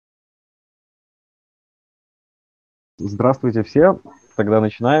Здравствуйте все. Тогда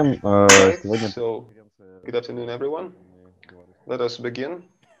начинаем. Right, Сегодня so good afternoon, everyone. Let us begin.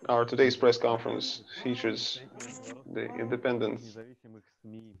 Our today's press conference features the independent независимых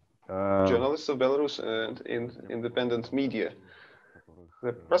СМИ, journalists of Belarus and independent media.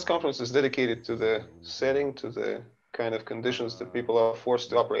 The press conference is dedicated to the setting, to the kind of conditions that people are forced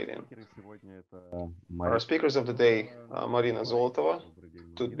to operate in. спикеры сегодня это Our Марина. speakers of the day are Maryna Zolatava,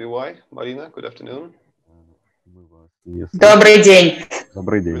 Добрый день, Марина. TUT.BY. Maryna, good afternoon. Мы вас не слышим. Добрый день.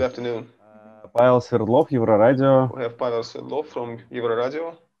 Добрый Good день. afternoon. Павел Свердлов, Еврорадио. We have Pavel Sviardlou from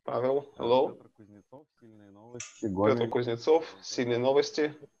Euroradio. Pavel, hello. Петр Кузнецов, Сильные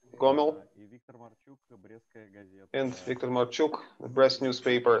новости, Piotr, Гомель. Kuzniacou, Silnye Novosti, Gomel, И Виктор Марczuk, Brestskaya Gazeta. and Viktar Marczuk, the Brest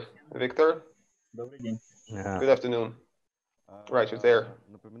newspaper. Viktar, Добрый день. good afternoon. Right, you're there.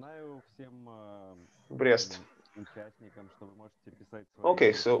 Напоминаю всем Brest. участникам, что вы можете писать свои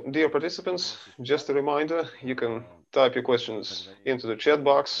Okay, so dear participants, just a reminder, you can type your questions into the chat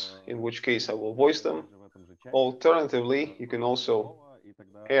box, in which case I will voice them. Alternatively, you can also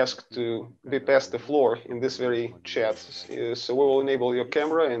ask to be passed the floor in this very chat. So we will enable your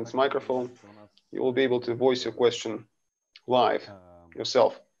camera and microphone. You will be able to voice your question live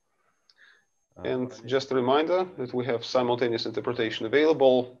yourself. And just a reminder that we have simultaneous interpretation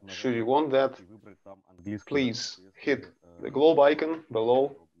available. Should you want that, please hit the globe icon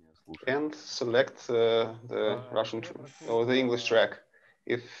below and select the Russian or the English track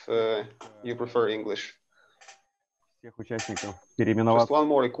if you prefer English. всех участников Just переименоваться. one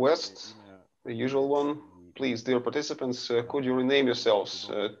more request, the usual one. Please, dear participants, could you rename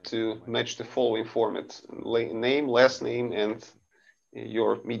yourselves to match the following format? Name, last name, and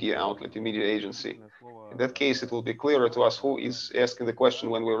your media outlet, your media agency. In that case, it will be clearer to us who is asking the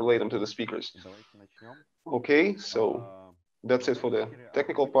question when we relate them to the speakers. Okay, so that's it for the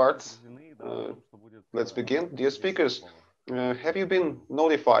technical part. Let's begin. Dear speakers, have you been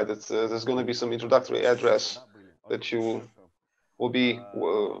notified that there's going to be some introductory address that you will be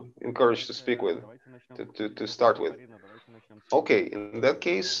encouraged to speak with, to start with? Okay, in that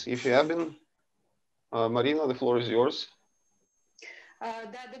case, if you have been, Maryna, the floor is yours.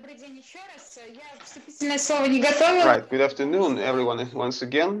 Да, добрый день еще раз. Я вступительное слово не готовила. Right, good afternoon, everyone, once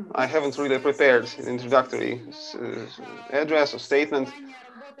again. I haven't really prepared an introductory address or statement.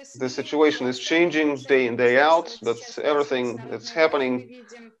 The situation is changing day in, day out, but everything that's happening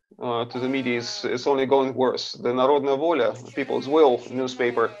to the media is only going worse. The Narodная Voля, People's Will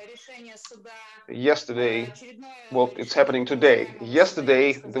newspaper, yesterday, well, it's happening today.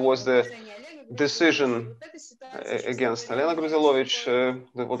 Yesterday, there was the decision against Helena Gruzilovich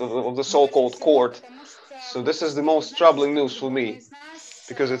of the so-called court. So this is the most troubling news for me,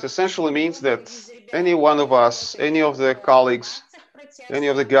 because it essentially means that any one of us, any of the colleagues, any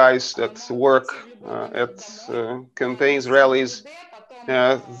of the guys that work at campaigns, rallies,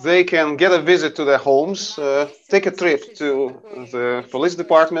 they can get a visit to their homes, take a trip to the police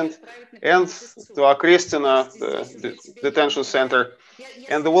department and to Akrestina, the detention center,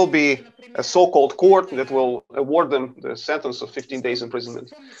 and there will be a so-called court that will award them the sentence of 15 days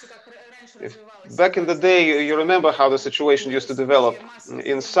imprisonment. Back in the day, you remember how the situation used to develop.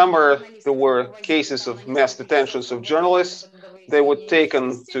 In summer, there were cases of mass detentions of journalists. They were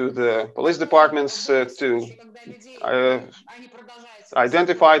taken to the police departments to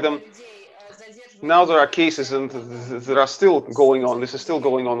identify them. Now there are cases, and that are still going on. This is still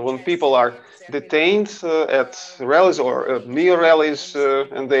going on when people are detained at rallies or near rallies,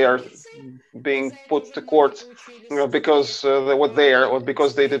 and they are being put to court because they were there or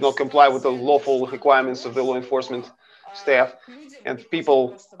because they did not comply with the lawful requirements of the law enforcement staff. And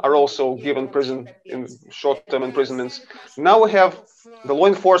people are also given prison in short-term imprisonments. Now we have the law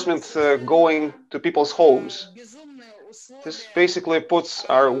enforcement going to people's homes. This basically puts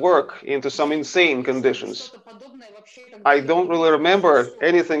our work into some insane conditions. I don't really remember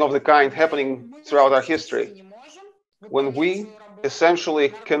anything of the kind happening throughout our history, when we essentially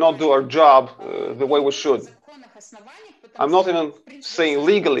cannot do our job the way we should. I'm not even saying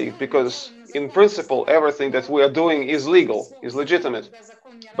legally, because in principle everything that we are doing is legal, is legitimate.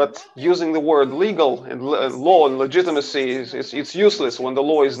 But using the word legal and law and legitimacy, it's useless when the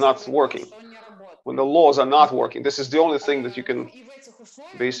law is not working, when the laws are not working. This is the only thing that you can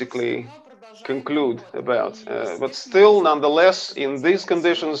basically conclude about. But still, nonetheless, in these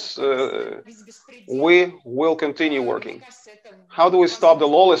conditions, we will continue working. How do we stop the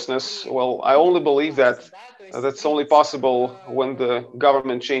lawlessness? Well, I only believe that that's only possible when the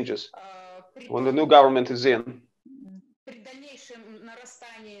government changes, when the new government is in.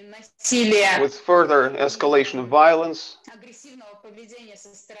 With further escalation of violence,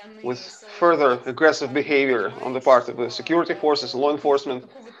 with further aggressive behavior on the part of the security forces and law enforcement,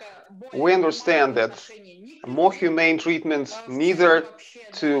 we understand that more humane treatment neither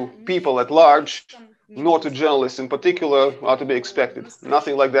to people at large nor to journalists in particular are to be expected.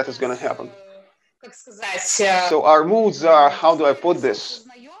 Nothing like that is going to happen. So our moods are, how do I put this?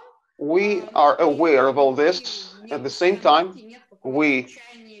 We are aware of all this. At the same time, we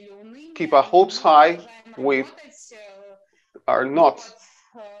keep our hopes high. We are not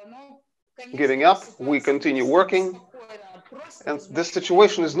giving up. We continue working. And this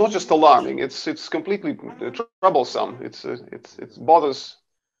situation is not just alarming. It's completely troublesome. It bothers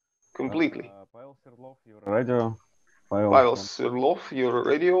completely. Pavel Sviardlou, Euroradio. Pavel Sviardlou,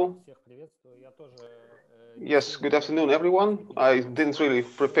 Euroradio. Yes, good afternoon, everyone. I didn't really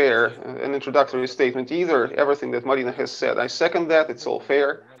prepare an introductory statement either. Everything that Maryna has said, I second that. It's all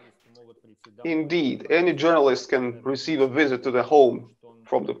fair. Indeed, any journalist can receive a visit to the home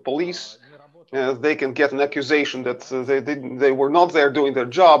from the police. They can get an accusation that they were not there doing their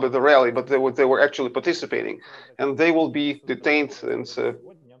job at the rally, but they were actually participating, and they will be detained and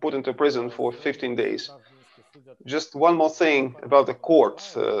put into prison for 15 days. Just one more thing about the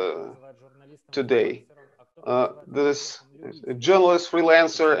court today. This journalist,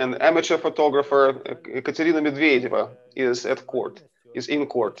 freelancer, and amateur photographer Katerina Medvedeva is in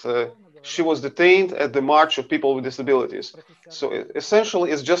court. She was detained at the March of People with Disabilities. So essentially,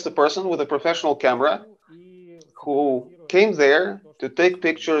 it's just a person with a professional camera who came there to take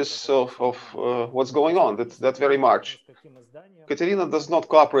pictures of what's going on that very march. Katerina does not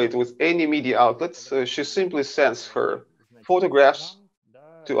cooperate with any media outlets. She simply sends her photographs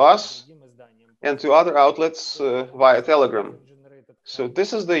to us and to other outlets via Telegram. So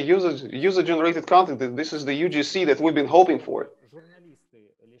this is the user-generated content. This is the UGC that we've been hoping for,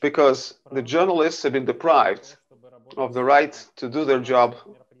 because the journalists have been deprived of the right to do their job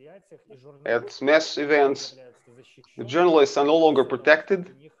at mass events. The journalists are no longer protected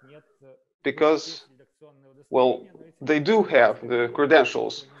because, well, they do have the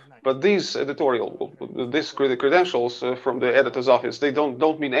credentials, but these credentials from the editor's office, they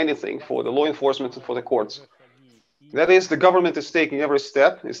don't mean anything for the law enforcement and for the courts. That is, the government is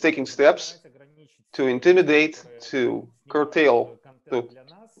taking steps to intimidate, to curtail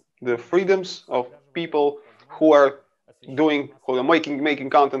the freedoms of people who are making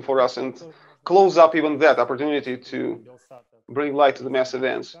content for us, and close up even that opportunity to bring light to the mass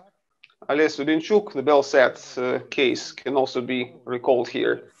events. Ales Studenchuk, the Belsat case, can also be recalled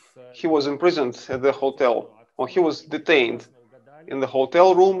here. He was imprisoned at the hotel, or he was detained in the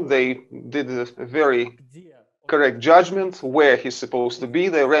hotel room. They did a very correct judgment where he's supposed to be.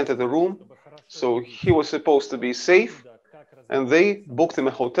 They rented a room, so he was supposed to be safe, and they booked him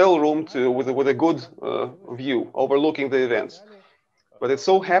a hotel room with a good view overlooking the events. But it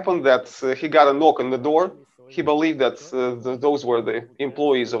so happened that he got a knock on the door. He believed that those were the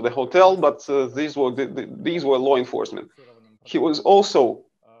employees of the hotel, but these were law enforcement. He was also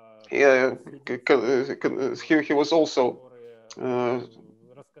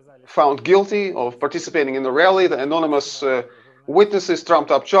found guilty of participating in the rally. The anonymous witnesses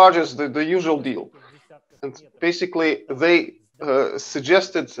trumped up charges, the usual deal. And basically, they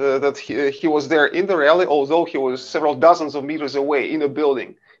suggested that he was there in the rally, although he was several dozens of meters away in a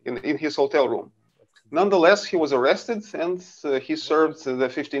building, in his hotel room. Nonetheless, he was arrested, and he served the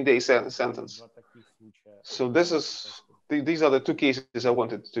 15-day sentence. So these are the two cases I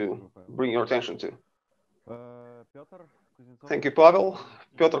wanted to bring your attention to. Thank you, Pavel.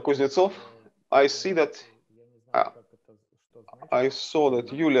 Piotr Kuzniacou. I see that I saw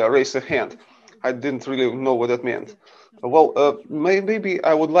that Yulia raised a hand. I didn't really know what that meant. Well, maybe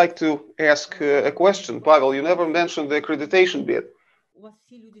I would like to ask a question. Pavel, you never mentioned the accreditation bit.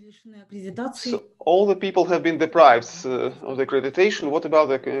 So all the people have been deprived of the accreditation. What about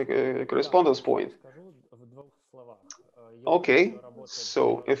the correspondence point? Okay,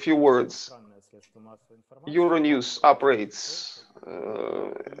 so a few words. Euronews operates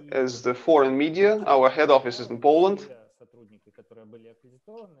as the foreign media. Our head office is in Poland.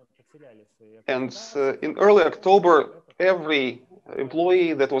 And in early October, every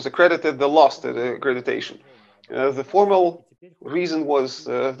employee that was accredited, they lost the accreditation. The formal reason was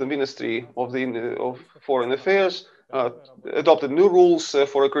the Ministry of Foreign Affairs adopted new rules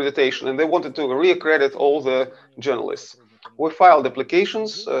for accreditation, and they wanted to re-accredit all the journalists. We filed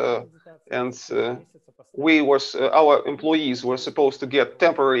applications, and our employees were supposed to get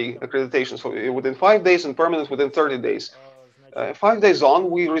temporary accreditations within 5 days and permanent within 30 days. 5 days on,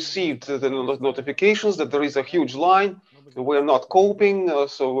 we received the notifications that there is a huge line. We're not coping,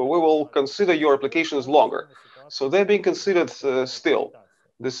 so we will consider your applications longer. So they're being considered still.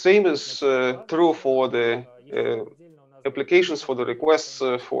 The same is true for the applications for the requests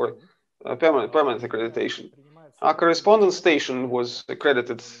for permanent accreditation. Our correspondence station was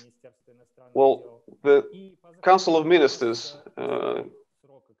accredited. Well, the Council of Ministers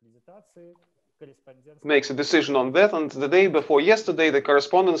makes a decision on that, and the day before yesterday, the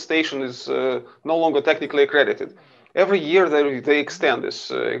correspondence station is no longer technically accredited. Every year they extend this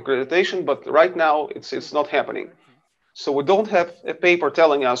accreditation, but right now it's not happening. So we don't have a paper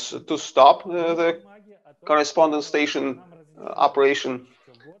telling us to stop the correspondence station operation,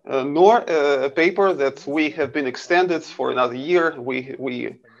 nor a paper that we have been extended for another year.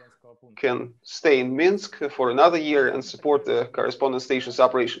 We can stay in Minsk for another year and support the correspondence station's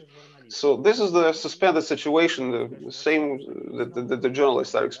operation. So this is the suspended situation, the same that the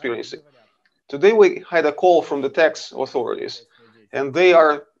journalists are experiencing. Today we had a call from the tax authorities, and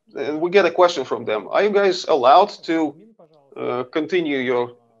we get a question from them. Are you guys allowed to continue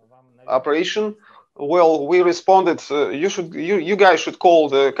your operation? Well, we responded, you guys should call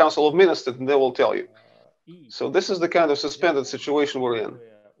the Council of Ministers and they will tell you. So this is the kind of suspended situation we're in.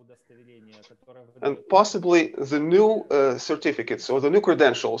 And possibly the new certificates or the new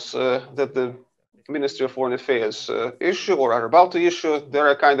credentials that the Ministry of Foreign Affairs issue or are about to issue, they're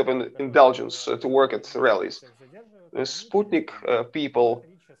a kind of an indulgence to work at rallies. The Sputnik people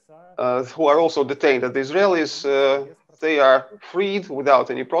who are also detained at the Israelis, they are freed without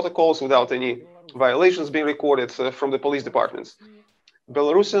any protocols, without any violations being recorded from the police departments.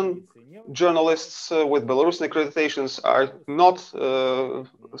 Belarusian journalists with Belarusian accreditations are not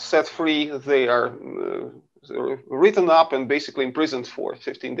set free. They are written up and basically imprisoned for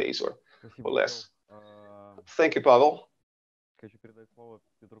 15 days or less. Thank you, Pavel.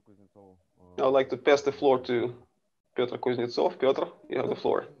 I would like to pass the floor to Piotr Kuznetsov. Piotr, you have the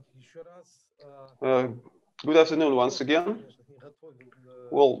floor. Good afternoon once again.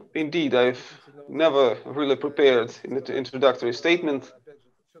 Well, indeed, I've never really prepared an introductory statement.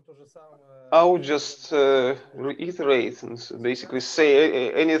 I would just reiterate and basically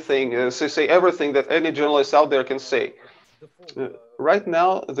say anything, say everything that any journalist out there can say. Right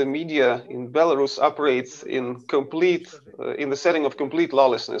now, the media in Belarus operates in the setting of complete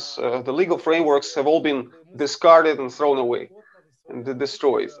lawlessness. The legal frameworks have all been discarded and thrown away and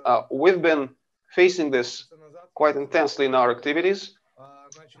destroyed. We've been facing this quite intensely in our activities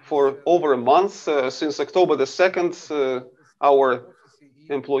for over a month. Since October the 2nd, our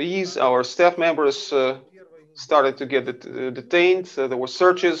employees, our staff members started to get detained. There were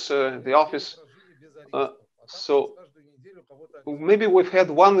searches at the office. So maybe we've had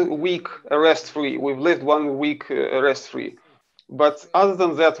 1 week arrest-free. We've lived 1 week arrest-free. But other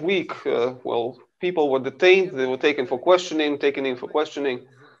than that week, well, people were detained. They were taken in for questioning,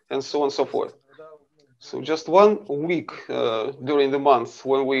 and so on and so forth. So just 1 week during the month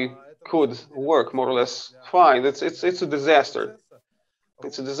when we could work more or less fine, it's a disaster.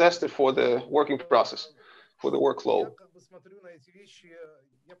 It's a disaster for the working process, for the workflow.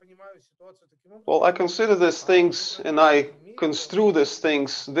 Well, I consider these things and I construe these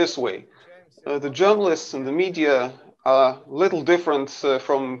things this way. The journalists and the media are little different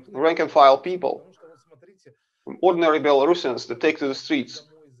from rank-and-file people, from ordinary Belarusians that take to the streets.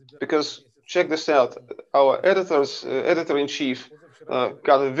 Because check this out, our editor-in-chief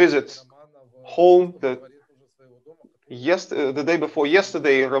got a visit home. The day before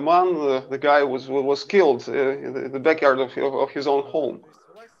yesterday, Roman, the guy was killed in the backyard of his own home.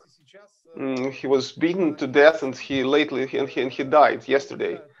 He was beaten to death, and he died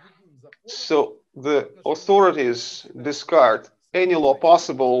yesterday. So the authorities discard any law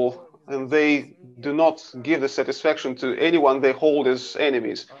possible, and they do not give the satisfaction to anyone they hold as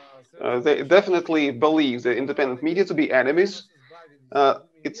enemies. They definitely believe the independent media to be enemies.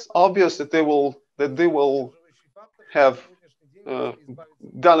 It's obvious that they will have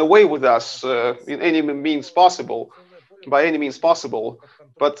done away with us in any means possible, by any means possible.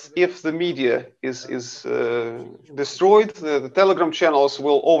 But if the media is destroyed, the Telegram channels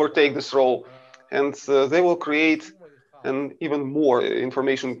will overtake this role, and they will create an even more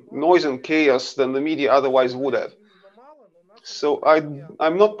information noise and chaos than the media otherwise would have. So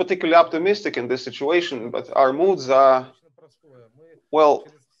I'm not particularly optimistic in this situation, but our moods are, well,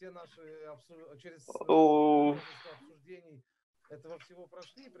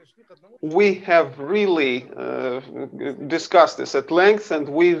 we have really discussed this at length, and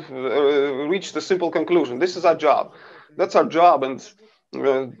we've reached a simple conclusion. This is our job. That's our job, and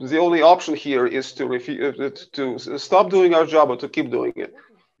the only option here is to stop doing our job or to keep doing it.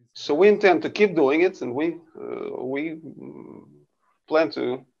 So we intend to keep doing it, and we plan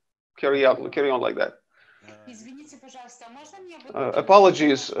to carry on like that.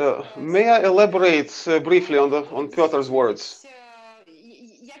 Apologies. May I elaborate briefly on Piotr's words?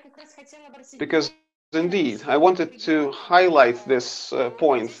 Because indeed, I wanted to highlight this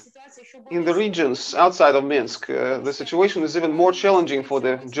point. In the regions outside of Minsk, the situation is even more challenging for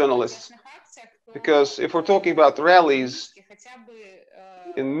the journalists. Because if we're talking about rallies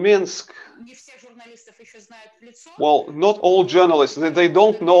in Minsk, well, not all journalists, they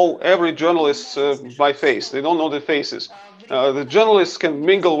don't know every journalist by face. They don't know the faces. The journalists can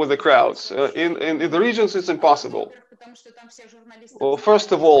mingle with the crowds. In the regions, it's impossible. Well,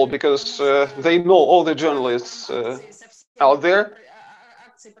 first of all, because they know all the journalists out there.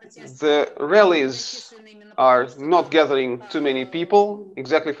 The rallies are not gathering too many people,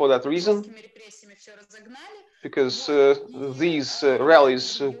 exactly for that reason, because these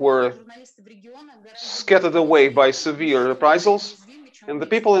rallies were scattered away by severe reprisals. And the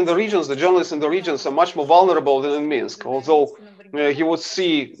people in the regions, the journalists in the regions, are much more vulnerable than in Minsk. Although you would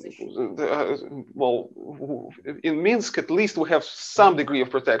see, well, in Minsk at least we have some degree of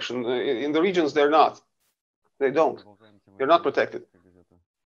protection. In the regions, they're not. They don't. They're not protected.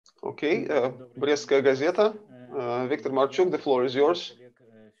 Okay, Brestskaya Gazeta, Viktar Marczuk, the floor is yours.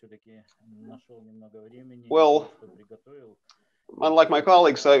 Well, unlike my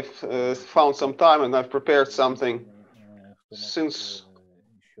colleagues, I've found some time and I've prepared something. Since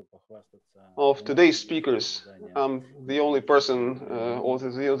of today's speakers, I'm the only person or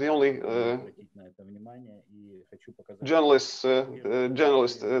the only journalist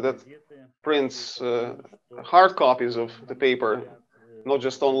that prints hard copies of the paper, not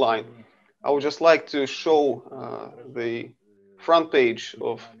just online. I would just like to show the front page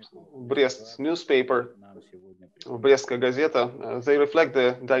of Brest newspaper, Brestskaya Gazeta. They reflect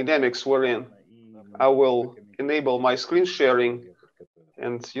the dynamics we're in. I will enable my screen sharing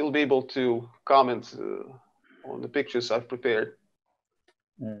and you'll be able to comment on the pictures I've prepared.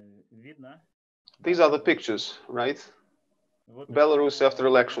 These are the pictures, right? Belarus after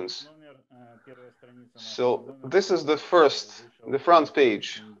elections. So this is the front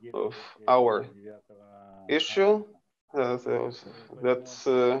page of our issue that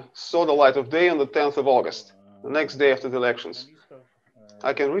saw the light of day on the 10th of August, the next day after the elections.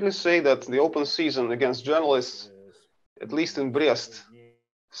 I can really say that the open season against journalists, at least in Brest,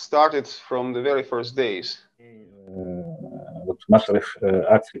 started from the very first days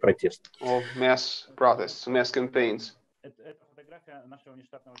of mass protests, mass campaigns.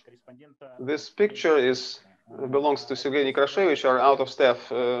 This picture belongs to Silnye Novosti, our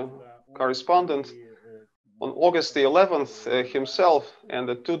out-of-staff correspondent. On August the 11th, himself and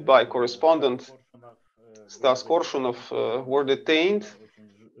the TUT.BY correspondent, Stas Korshunov, were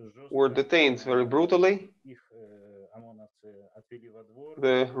detained very brutally.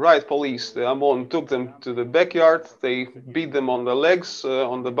 The riot police, the OMON, took them to the backyard. They beat them on the legs,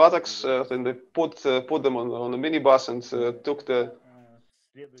 on the buttocks. Then they put them on the minibus and took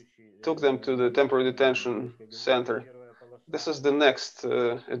them to the temporary detention center. This is the next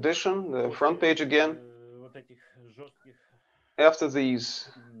edition, the front page again. After these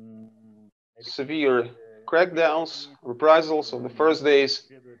severe crackdowns, reprisals of the first days,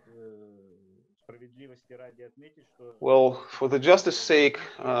 well, for the justice sake,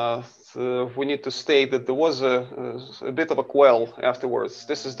 we need to state that there was a bit of a quell afterwards.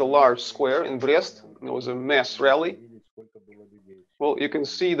 This is the large square in Brest. There was a mass rally. Well, you can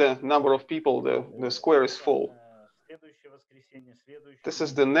see the number of people. The square is full. This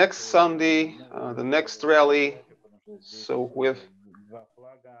is the next Sunday, the next rally. So we've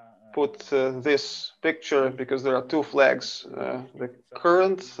put this picture because there are two flags, the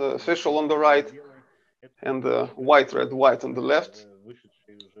current official on the right and the white, red, white on the left.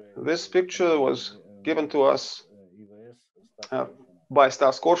 This picture was given to us by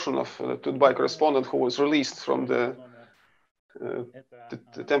Stas Korshunov, the TUT.BY correspondent who was released from the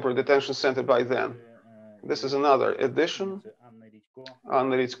temporary detention center by then. This is another edition.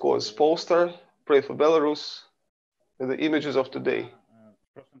 Anna Ritsko's poster, Pray for Belarus, the images of today.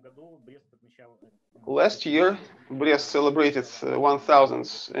 Last year, Brest celebrated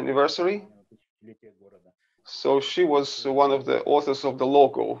 1000th anniversary. So she was one of the authors of the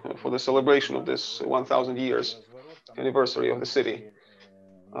logo for the celebration of this 1000 years anniversary of the city.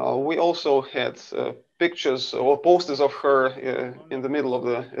 We also had pictures or posters of her in the middle of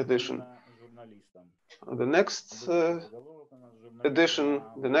the edition. The next edition,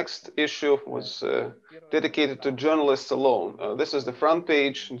 the next issue was dedicated to journalists alone. This is the front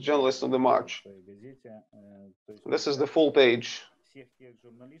page, journalists on the march. This is the full page.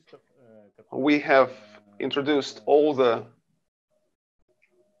 We have introduced all the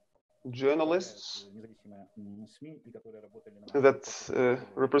journalists that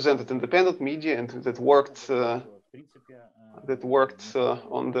represented independent media and that worked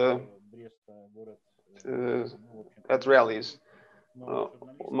on the at rallies.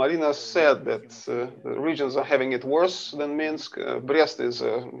 Maryna said that the regions are having it worse than Minsk. Brest is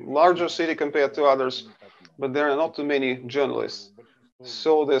a larger city compared to others, but there are not too many journalists.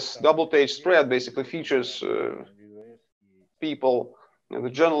 So this double-page spread basically features people, the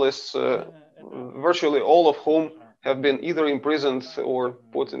journalists, virtually all of whom have been either imprisoned or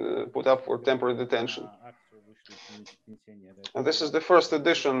put up for temporary detention. And this is the first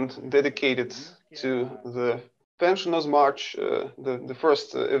edition dedicated to the Pensioners' March. The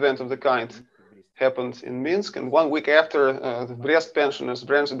first event of the kind happened in Minsk, and 1 week after, the Brest pensioners,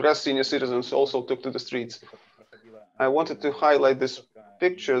 Brest senior citizens also took to the streets. I wanted to highlight this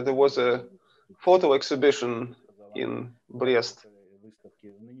picture. There was a photo exhibition in Brest,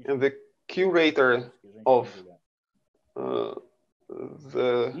 and the curator of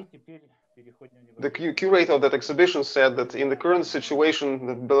the curator of that exhibition said that in the current situation,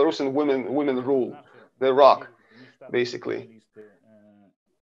 the Belarusian women rule. They rock, basically.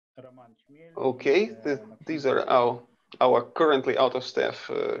 Okay, these are our currently out of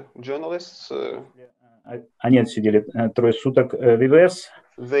staff journalists. Они отсидели 3 суток в ИВС.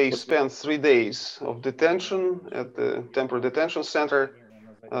 They spent 3 days of detention at the temporary detention center.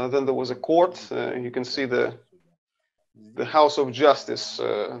 Then there was a court. You can see the House of Justice,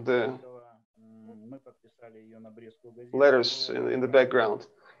 the letters in the background.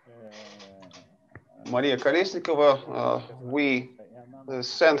 Maria Kolesnikova, we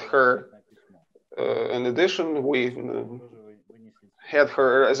sent her an edition. We had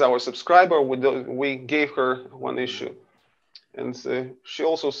her as our subscriber. We gave her 1 issue. And she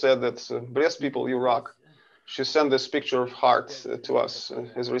also said that Brest people, you rock. She sent this picture of heart to us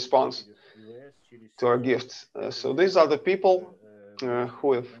as a response to our gift. So these are the people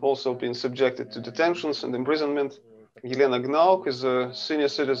who have also been subjected to detentions and imprisonment. Elena Gnauk is a senior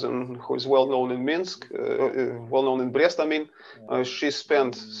citizen who is well known in Minsk, well known in Brest, I mean. She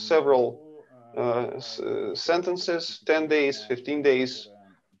spent several sentences, 10 days, 15 days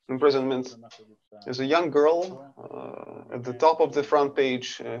imprisonment. There's a young girl at the top of the front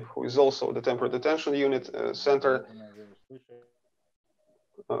page who is also at the temporary detention unit center.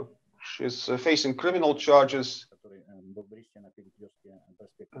 She's facing criminal charges.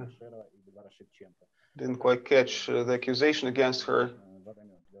 Didn't quite catch the accusation against her.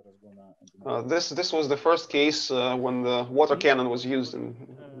 This was the first case when the water cannon was used in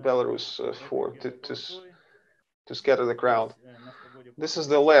Belarus to scatter the crowd. This is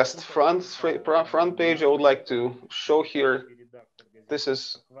the last front page I would like to show here. This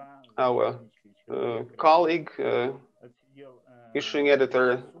is our colleague, issuing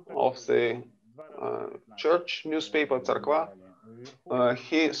editor of the church newspaper Tsarkva.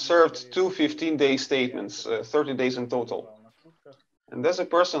 He served 2 15-day statements, 30 days in total. And there's a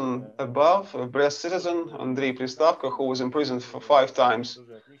person above, a Brest citizen, Andrei Pristavko, who was imprisoned for 5 times.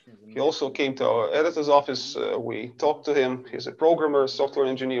 He also came to our editor's office. We talked to him. He's a programmer, software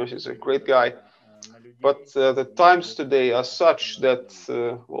engineer. He's a great guy. But the times today are such that,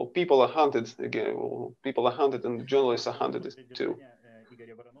 well, people are hunted again. Well, people are hunted and journalists are hunted too.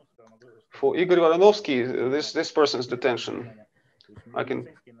 For Igor Varanovsky, this person's detention, I can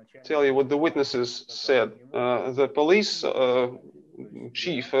tell you what the witnesses said. The police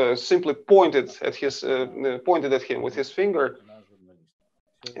chief simply pointed at him with his finger,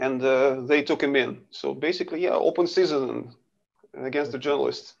 and they took him in. So basically, yeah, open season against the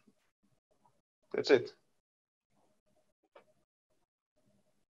journalist. That's it.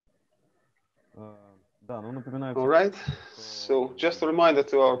 All right. So just a reminder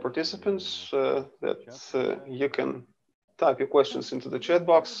to our participants that you can type your questions into the chat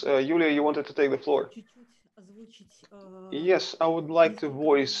box. Yulia, you wanted to take the floor. Yes, I would like to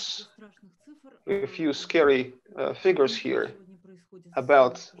voice a few scary figures here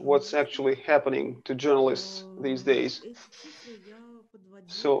about what's actually happening to journalists these days.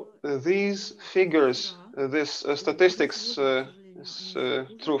 So these figures, this statistics is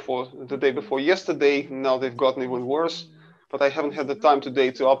true for the day before yesterday. Now they've gotten even worse, but I haven't had the time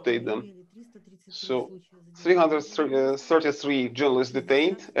today to update them. So 333 journalists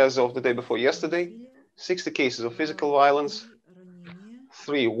detained as of the day before yesterday, 60 cases of physical violence,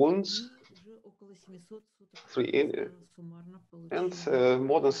 3 wounds, 3 and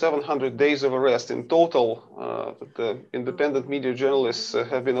more than 700 days of arrest in total. The independent media journalists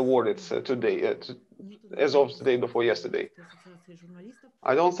have been awarded today, as of the day before yesterday.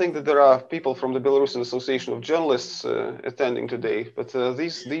 I don't think that there are people from the Belarusian Association of Journalists attending today, but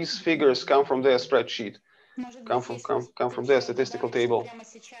these figures come from their spreadsheet, come from their statistical table.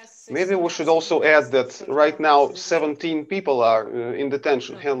 Maybe we should also add that right now 17 people are in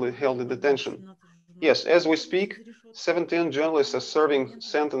detention, held in detention. Yes, as we speak, 17 journalists are serving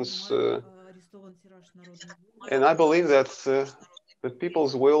sentence, and I believe that the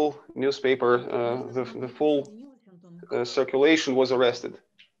People's Will newspaper, the full circulation was arrested.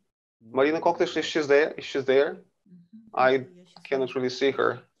 Maryna Koktesh, is she there? I cannot really see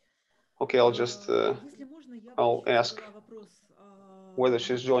her. Okay, I'll ask whether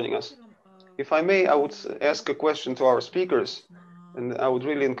she's joining us. If I may, I would ask a question to our speakers, and I would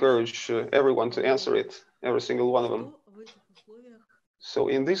really encourage everyone to answer it, every single one of them. So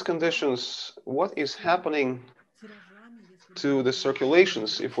in these conditions, what is happening to the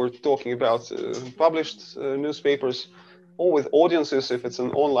circulations, if we're talking about published newspapers, or with audiences if it's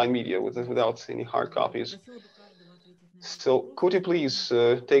an online media without any hard copies? So could you please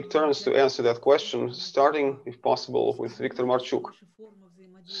take turns to answer that question, starting, if possible, with Viktar Marczuk?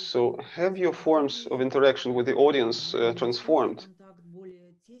 So have your forms of interaction with the audience transformed?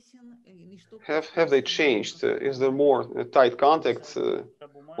 Have they changed? Is there more tight contact?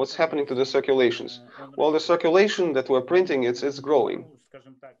 What's happening to the circulations? Well, the circulation that we're printing, it's growing.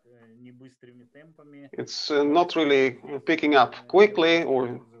 It's not really picking up quickly,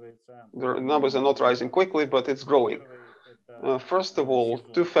 or the numbers are not rising quickly, but it's growing. First of all,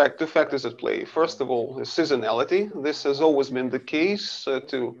 two factors at play. First of all, seasonality. This has always been the case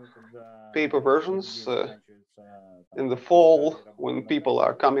to paper versions. In the fall, when people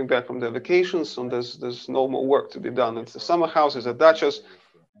are coming back from their vacations and there's no more work to be done at the summer houses, at dachas,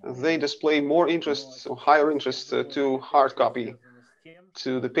 they display more interest or higher interest to hard copy,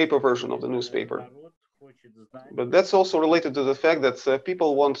 to the paper version of the newspaper. But that's also related to the fact that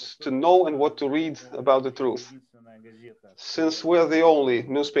people want to know and what to read about the truth. Since we're the only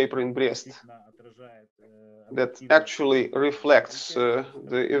newspaper in Brest that actually reflects the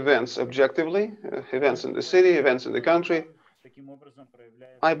events objectively, events in the city, events in the country,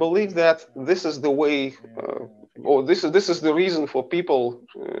 I believe that this is the way, or this is the reason for people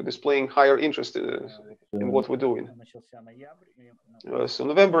displaying higher interest in what we're doing. So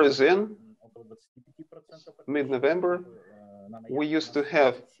November is in, mid-November. We used to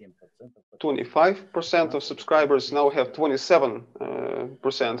have 25% of subscribers, now we have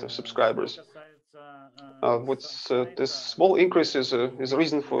 27% of subscribers. This small increase is a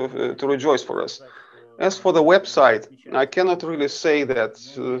reason to rejoice for us. As for the website, I cannot really say that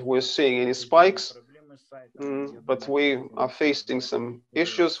we're seeing any spikes, but we are facing some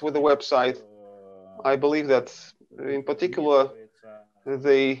issues with the website. I believe that in particular,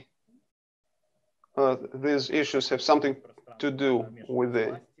 these issues have something to do with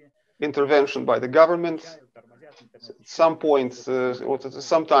the intervention by the government. At some point,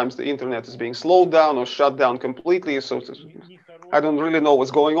 sometimes the internet is being slowed down or shut down completely. So I don't really know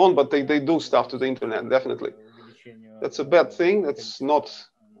what's going on, but they do stuff to the internet, definitely. That's a bad thing. That's not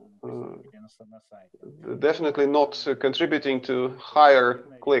definitely not contributing to higher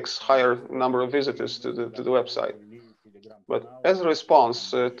clicks, higher number of visitors to the website. But as a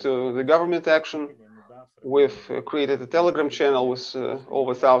response to the government action, we've created a Telegram channel with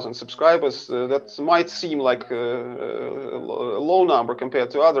over 1,000 subscribers. That might seem like a low number compared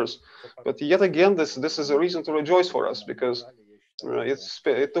to others, but yet again, this is a reason to rejoice for us, because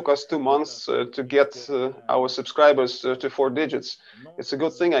it took us 2 months to get our subscribers to 4 digits. It's a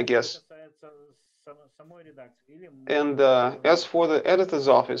good thing, I guess. And as for the editor's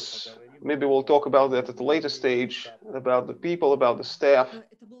office, maybe we'll talk about that at a later stage, about the people, about the staff.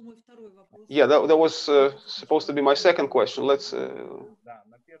 Yeah, that was supposed to be my second question. Let's.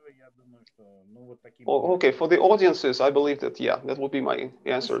 Okay, for the audiences, I believe that, yeah, that would be my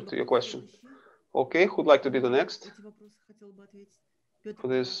answer to your question. Okay, who'd like to be the next? For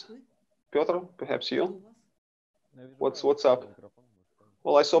this, Piotr, perhaps you? What's up?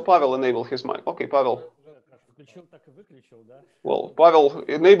 Well, I saw Pavel enable his mic. Okay, Pavel. Well, Pavel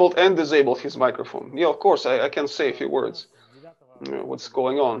enabled and disabled his microphone. Yeah, of course, I can say a few words. What's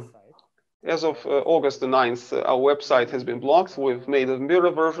going on? As of August the 9th, our website has been blocked. We've made a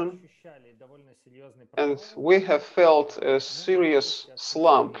mirror version. And we have felt a serious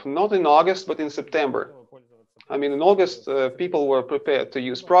slump, not in August, but in September. I mean, in August, people were prepared to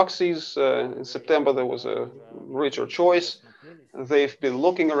use proxies. In September, there was a richer choice. They've been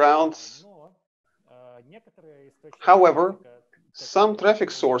looking around. However, some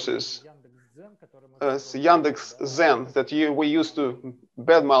traffic sources, Yandex Zen, that we used to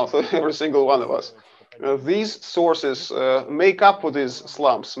badmouth every single one of us, these sources make up for these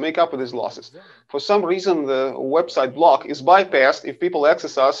slumps, make up for these losses. For some reason, the website block is bypassed if people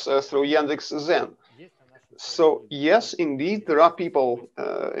access us through Yandex.Zen. So yes, indeed, there are people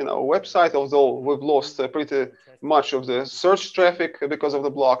in our website, although we've lost pretty much of the search traffic because of the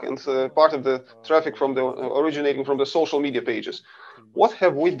block and part of the traffic from the originating from the social media pages. What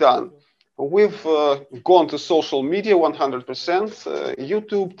have we done? We've gone to social media 100%,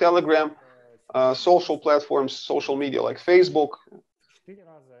 YouTube, Telegram, social platforms, social media like Facebook,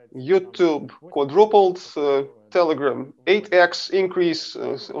 YouTube quadrupled, Telegram 8x increase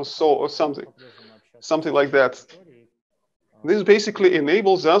or something like that. This basically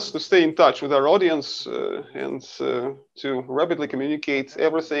enables us to stay in touch with our audience and to rapidly communicate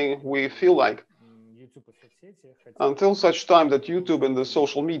everything we feel like. Until such time that YouTube and the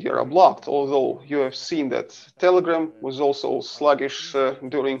social media are blocked, although you have seen that Telegram was also sluggish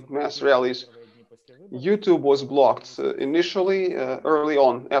during mass rallies. YouTube was blocked initially, early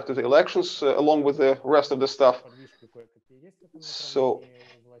on after the elections, along with the rest of the stuff. So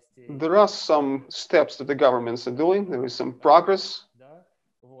there are some steps that the governments are doing. There is some progress,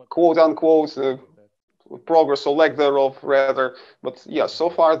 quote unquote, progress or lack thereof, rather. But yeah, so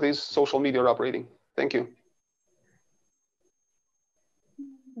far these social media are operating. Thank you.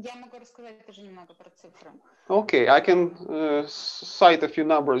 Okay, I can cite a few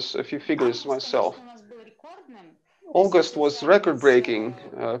numbers, a few figures myself. August was record-breaking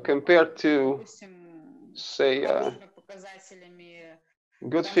compared to, say,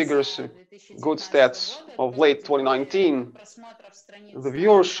 good figures, good stats of late 2019. The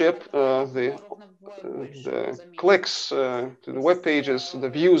viewership, the clicks to the web pages, the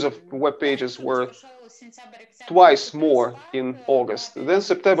views of web pages were twice more in August. Then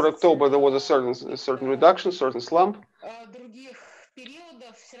September, October, there was a certain reduction, certain slump.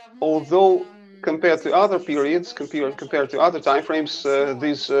 Although compared to other periods, compared to other timeframes,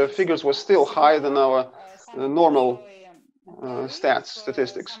 these figures were still higher than our normal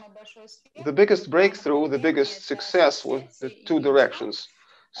statistics. The biggest breakthrough, the biggest success was the two directions: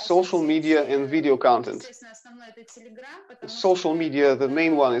 social media and video content. Social media, the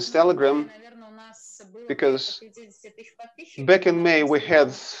main one is Telegram, because back in May we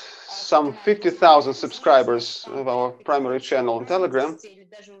had some 50,000 subscribers of our primary channel on Telegram.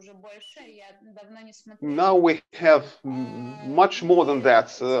 Now we have much more than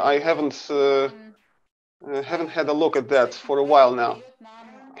that. I haven't had a look at that for a while now.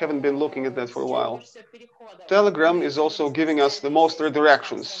 Haven't been looking at that for a while. Telegram is also giving us the most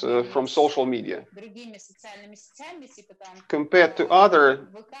redirections from social media. Compared to other,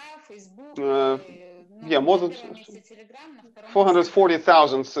 more than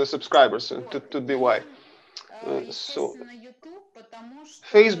 440,000 subscribers to TUT.BY. So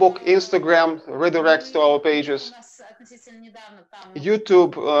Facebook, Instagram redirects to our pages.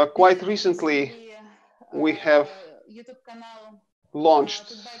 YouTube, quite recently, we have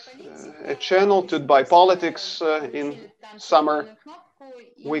launched a channel, TUT.BY Politics, in summer.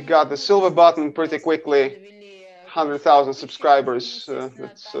 We got the silver button pretty quickly, 100,000 subscribers,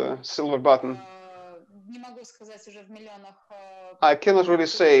 that's silver button. I cannot really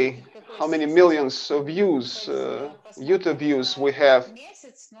say how many millions of views, YouTube views we have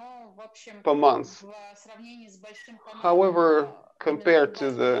per month. However, compared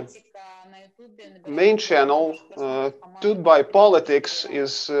to the main channel, TUT.BY Politics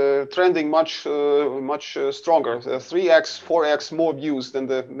is trending much stronger, 3x, 4x more views than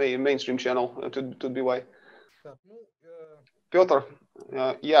the mainstream channel, TUT.BY. Piotr,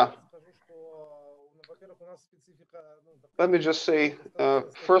 yeah. Let me just say,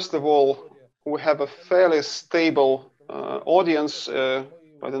 first of all, we have a fairly stable audience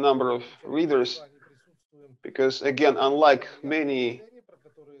by the number of readers, because again, unlike many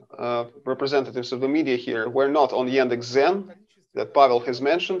representatives of the media here, we're not on Yandex.Zen that Pavel has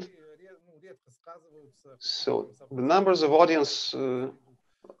mentioned. So the numbers of audience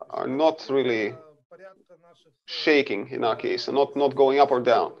are not really shaking in our case, and not going up or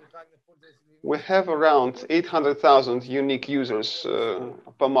down. We have around 800,000 unique users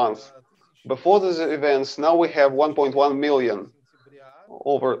per month. Before these events, now we have 1.1 million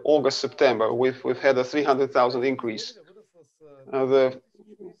over August, September. We've had a 300,000 increase. The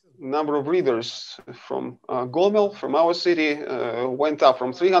number of readers from Gomel, from our city, went up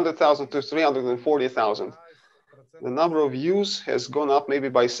from 300,000 to 340,000. The number of views has gone up maybe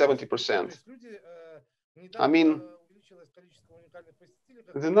by 70%. I mean,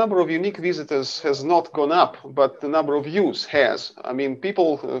 the number of unique visitors has not gone up, but the number of views has. I mean,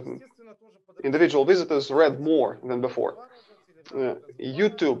 people, individual visitors read more than before.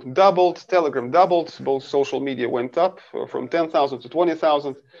 YouTube doubled, Telegram doubled, both social media went up from 10,000 to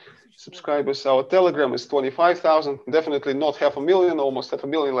 20,000 subscribers. Our Telegram is 25,000, definitely not 500,000, almost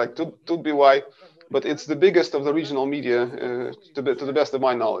 500,000 like TUT.BY, but it's the biggest of the regional media to the best of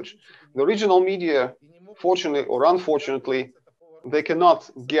my knowledge. The regional media, fortunately or unfortunately, they cannot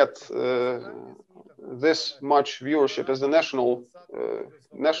get this much viewership as the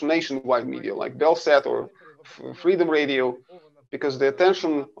nationwide media like Belsat or Freedom Radio, because the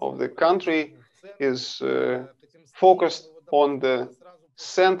attention of the country is focused on the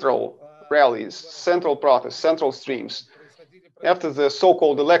central rallies, central protests, central streams. After the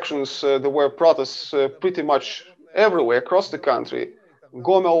so-called elections, there were protests pretty much everywhere across the country.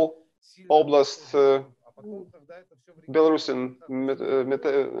 Gomel Oblast, Belarusian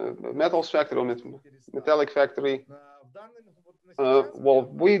metals factory or metallic factory. Well,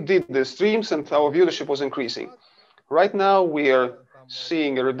 we did the streams and our viewership was increasing. Right now we are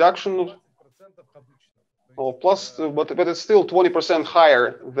seeing a reduction, or plus, but it's still 20%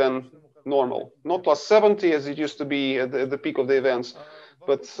 higher than normal. Not plus 70 as it used to be at the peak of the events,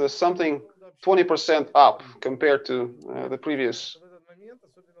 but something 20% up compared to the previous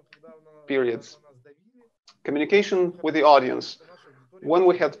periods. Communication with the audience. When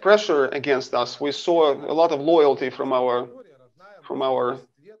we had pressure against us, we saw a lot of loyalty from our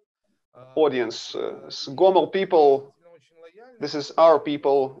audience. Gomel people, this is our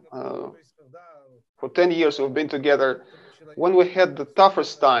people. For 10 years we've been together. When we had the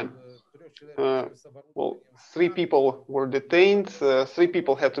toughest time, well, 3 people were detained, 3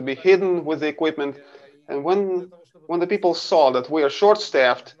 people had to be hidden with the equipment. And when the people saw that we are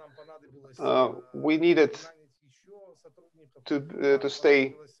short-staffed, we needed to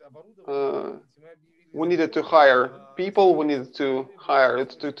stay. We needed to hire people. We needed to hire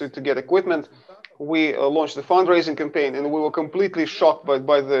to get equipment. We launched the fundraising campaign, and we were completely shocked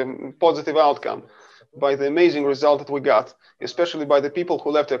by the positive outcome, by the amazing result that we got, especially by the people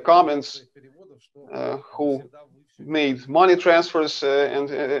who left their comments, who made money transfers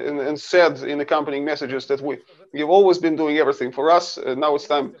and said in accompanying messages that we've always been doing everything for us. Now it's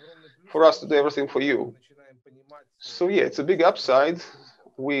time for us to do everything for you. So yeah, it's a big upside.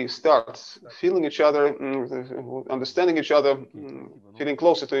 We start feeling each other, understanding each other, feeling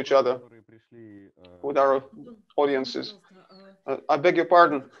closer to each other with our audiences. I beg your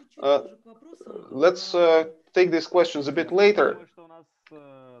pardon. Let's take these questions a bit later.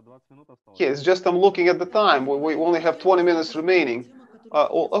 Yeah, it's just I'm looking at the time. We only have 20 minutes remaining.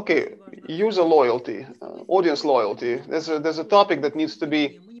 Okay, user loyalty, audience loyalty. There's a topic that needs to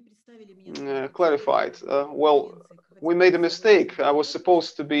be clarified. Well, we made a mistake. I was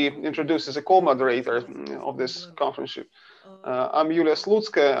supposed to be introduced as a co-moderator of this conference. I'm Yulia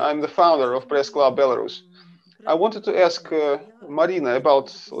Slutskaya. I'm the founder of Press Club Belarus. I wanted to ask Maryna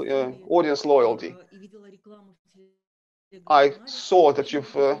about audience loyalty. I saw that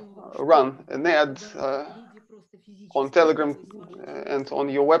you've run an ad on Telegram and on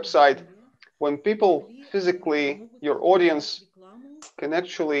your website. When people physically, your audience can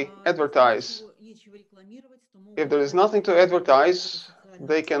actually advertise. If there is nothing to advertise,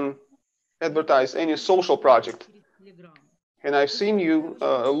 they can advertise any social project. And I've seen you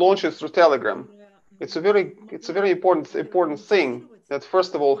launch it through Telegram. It's a very important thing that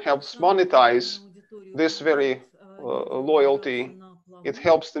first of all helps monetize this very loyalty. It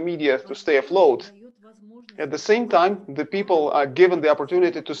helps the media to stay afloat. At the same time, the people are given the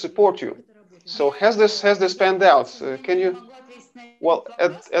opportunity to support you. So has this panned out? Can you? Well,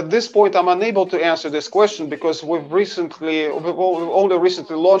 at this point, I'm unable to answer this question because we've only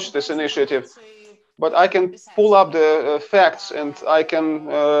recently launched this initiative. But I can pull up the facts and I can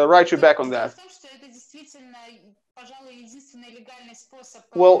write you back on that.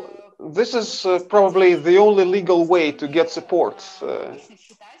 Well, this is probably the only legal way to get support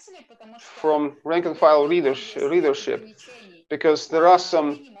from rank and file readership, because there are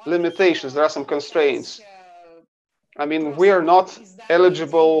some limitations, there are some constraints. I mean, we are not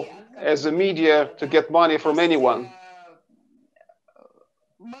eligible as a media to get money from anyone.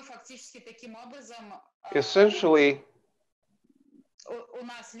 Essentially,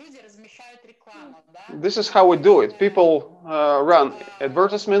 this is how we do it. People run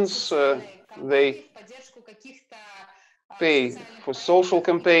advertisements, they pay for social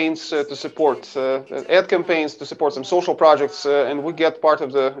campaigns to support, ad campaigns to support some social projects, and we get part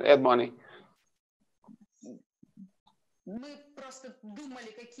of the ad money.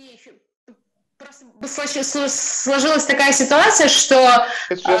 Сложилась такая ситуация, что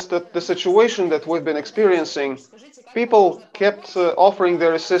It's just that the situation that we've been experiencing, people kept offering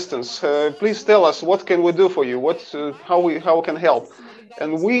their assistance. Please tell us, what can we do for you? How we can help?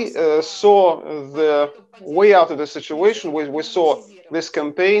 And we saw the way out of the situation. We saw this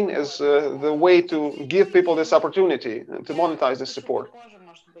campaign as the way to give people this opportunity and to monetize this support.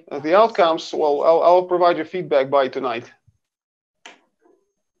 The outcomes, well, I'll provide you feedback by tonight.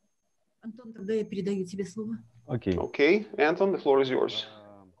 Антон, тогда я передаю тебе слово. Окей. Okay, Anton, the floor is yours.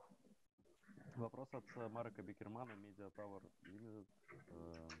 Вопрос от Марка Бекермана, Media Tower.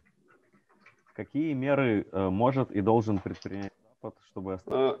 Какие меры может и должен предпринять Запад, чтобы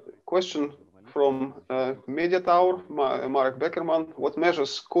Question from Media Tower, Marek Beckerman. What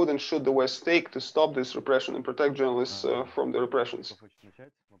measures could and should the West take to stop this repression and protect journalists from the repressions?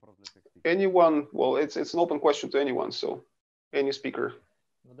 Anyone? Well, it's an open question to anyone, so any speaker.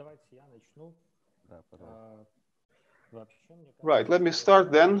 Right, let me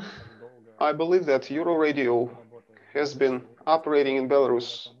start then. I believe that Euroradio has been operating in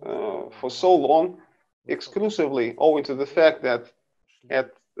Belarus for so long, exclusively owing to the fact that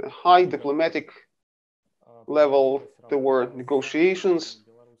at the high diplomatic level, there were negotiations,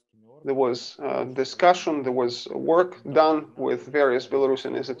 there was discussion, there was work done with various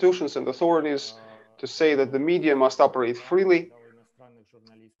Belarusian institutions and authorities to say that the media must operate freely,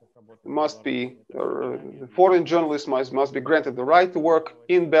 must be foreign journalists must be granted the right to work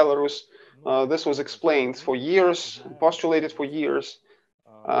in Belarus. This was explained for years, postulated for years.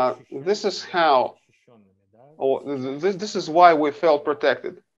 This is how, or this is why we felt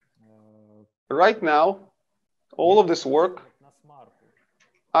protected. Right now, all of this work,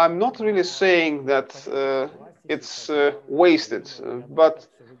 I'm not really saying that it's wasted, but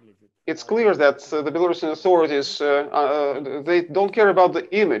it's clear that the Belarusian authorities, they don't care about the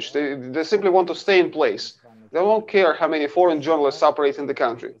image. They simply want to stay in place. They don't care how many foreign journalists operate in the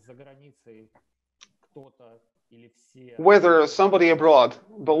country. Whether somebody abroad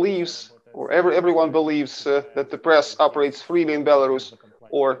believes, or everyone believes that the press operates freely in Belarus,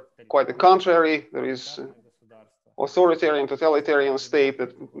 or quite the contrary, there is authoritarian, totalitarian state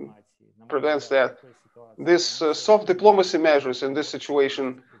that prevents that. These soft diplomacy measures in this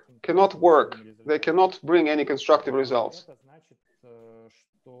situation cannot work. They cannot bring any constructive results.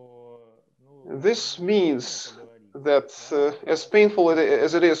 This means that, as painful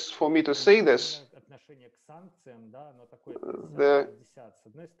as it is for me to say this,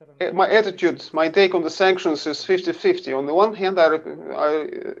 my attitude, my take on the sanctions is 50-50. On the one hand, I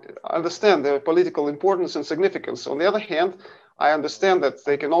understand their political importance and significance. On the other hand, I understand that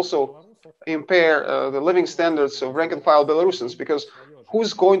they can also impair the living standards of rank-and-file Belarusians, because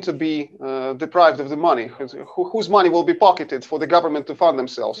who's going to be deprived of the money? Whose money will be pocketed for the government to fund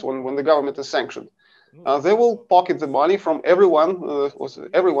themselves when the government is sanctioned? They will pocket the money from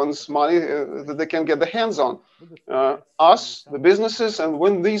everyone's money that they can get their hands on. Us, the businesses, and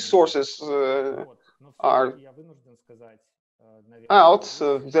when these sources are out,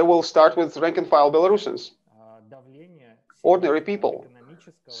 they will start with rank-and-file Belarusians, ordinary people.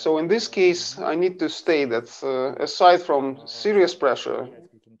 So in this case, I need to state that aside from serious pressure,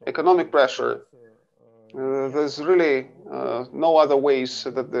 economic pressure, there's really no other ways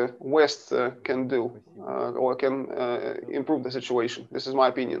that the West can do or can improve the situation. This is my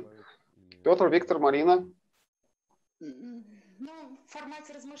opinion. Piotr, Viktar, Maryna?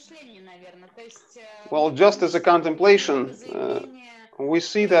 Well, just as a contemplation, we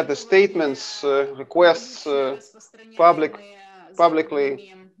see that the statements, requests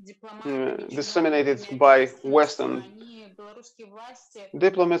publicly disseminated by Western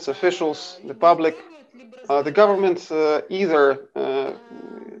diplomats, officials, the public, the government either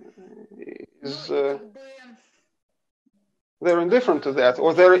they're indifferent to that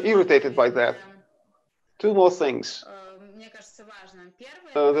or they're irritated by that. Two more things.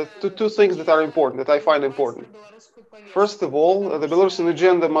 The two things that are important, that I find important. First of all, the Belarusian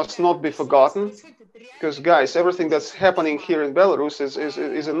agenda must not be forgotten, because, guys, everything that's happening here in Belarus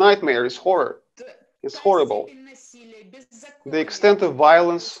is a nightmare, it's horror. It's horrible. The extent of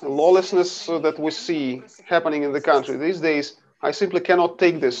violence, lawlessness that we see happening in the country these days, I simply cannot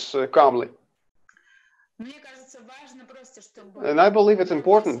take this calmly. And I believe it's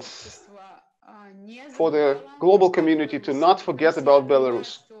important for the global community to not forget about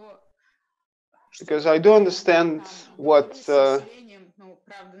Belarus. Because I do understand what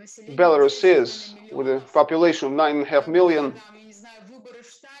Belarus is, with a population of 9.5 million.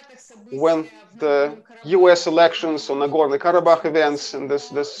 When the US elections on Nagorno-Karabakh events, and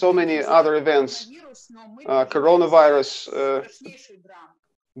there's so many other events, coronavirus,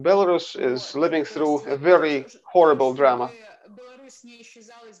 Belarus is living through a very horrible drama.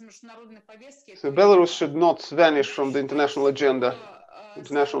 So Belarus should not vanish from the international agenda,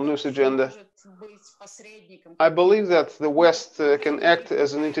 international news agenda. I believe that the West can act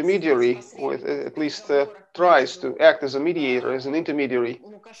as an intermediary, or at least tries to act as a mediator, as an intermediary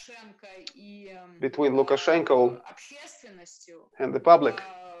between Lukashenko and the public.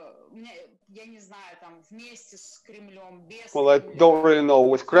 Well, I don't really know,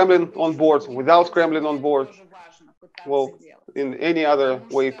 with Kremlin on board, without Kremlin on board, well, in any other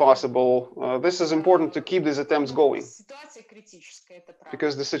way possible. This is important to keep these attempts going,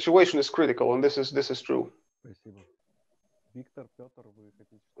 because the situation is critical, and this is true. Спасибо. Виктор, Piotr, вы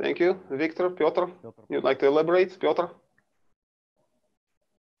хотите? Thank you. Viktor, Piotr, you'd like to elaborate? Piotr?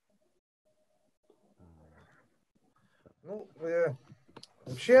 Ну,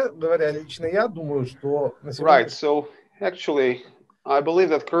 вообще говоря, лично я думаю, что на Right, сегодня so actually, I believe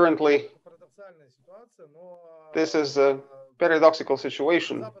that currently парадоксальная ситуация, но this is a paradoxical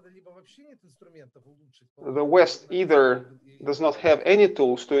situation. Запада либо вообще нет инструментов улучшить The West either does not have any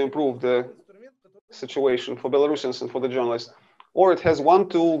tools to improve the situation for Belarusians and for the journalists, or it has one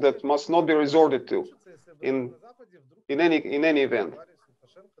tool that must not be resorted to in any event.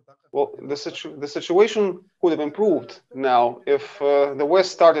 Well, the situation could have improved now if the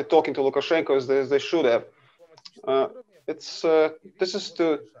West started talking to Lukashenko as they should have. This is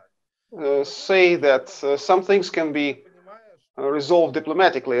to say that some things can be resolved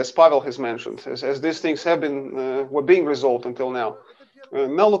diplomatically, as Pavel has mentioned, as these things have been were being resolved until now.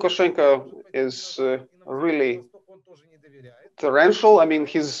 Now Lukashenko is really torrential. I mean,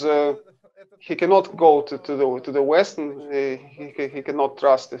 he cannot go to the West, and he cannot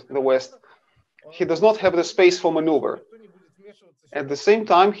trust the West. He does not have the space for maneuver. At the same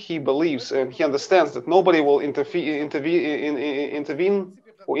time, he believes and he understands that nobody will intervene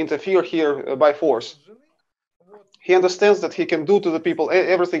or interfere here by force. He understands that he can do to the people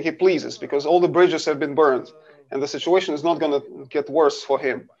everything he pleases, because all the bridges have been burned, and the situation is not going to get worse for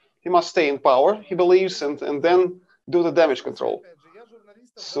him. He must stay in power, he believes, and then do the damage control.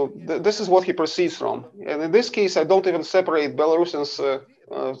 So this is what he proceeds from. And in this case, I don't even separate Belarusians,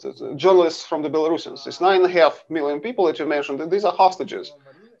 journalists from the Belarusians. It's 9.5 million people that you mentioned, and these are hostages.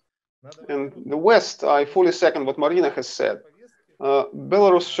 And the West, I fully second what Maryna has said.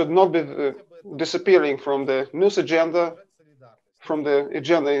 Belarus should not be disappearing from the news agenda, from the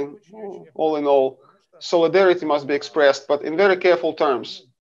agenda all in all. Solidarity must be expressed, but in very careful terms,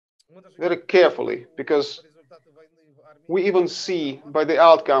 very carefully, because we even see by the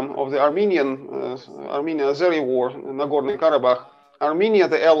outcome of the Armenian-Azeri war in Nagorno-Karabakh, Armenia,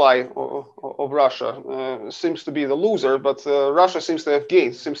 the ally of Russia, seems to be the loser, but Russia seems to have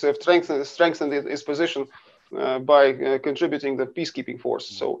gained, seems to have strengthened its position by contributing the peacekeeping force.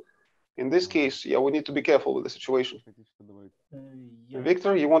 So in this case, yeah, we need to be careful with the situation.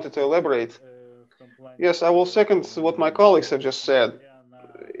 Viktor, you wanted to elaborate? Yes, I will second what my colleagues have just said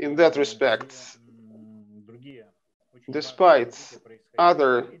in that respect. Despite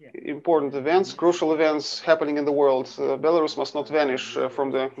other important events, crucial events happening in the world, Belarus must not vanish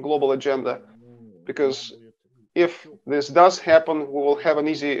from the global agenda, because if this does happen, we will have an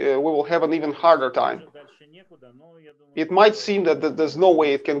even harder time. It might seem that there's no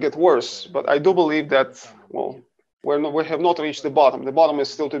way it can get worse, but I do believe that, well, we have not reached the bottom. The bottom is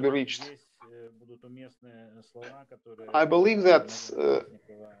still to be reached. I believe that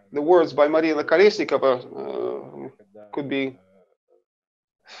the words by Maryna Kolesnikova could be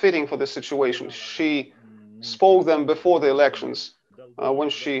fitting for this situation. She spoke them before the elections when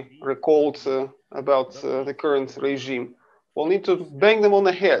she recalled about the current regime. We'll need to bang them on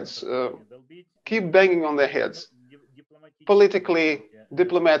the heads, keep banging on their heads, politically,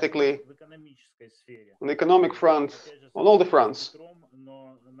 diplomatically, on the economic front, on all the fronts.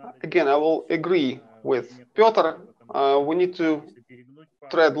 Again, I will agree with Piotr. We need to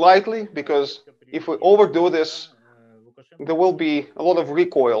tread lightly, because if we overdo this, there will be a lot of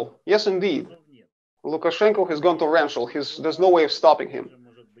recoil. Yes, indeed. Lukashenko has gone torrential. There's no way of stopping him.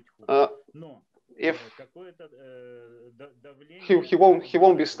 If he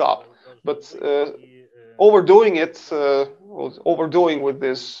won't be stopped. But overdoing it, overdoing with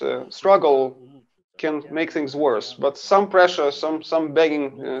this struggle can make things worse. But some pressure, some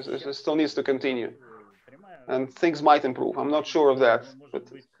begging still needs to continue, and things might improve. I'm not sure of that. But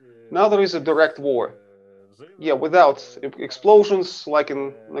now there is a direct war. Yeah, without explosions like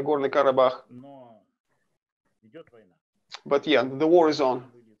in Nagorno-Karabakh. But yeah, the war is on.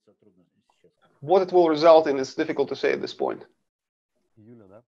 What it will result in is difficult to say at this point. Юля,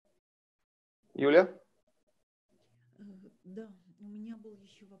 да? Yulia? Да, у меня был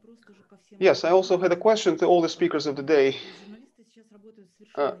Yes, I also had a question to all the speakers of the day.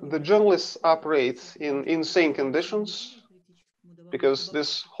 The journalists operate in insane conditions because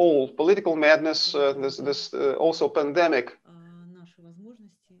this whole political madness, this also pandemic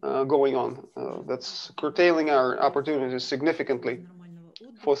going on, that's curtailing our opportunities significantly.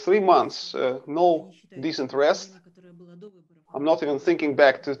 For 3 months, no decent rest. I'm not even thinking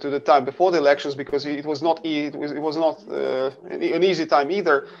back to the time before the elections because it was not an easy time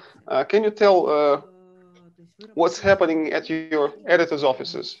either. Can you tell what's happening at your editor's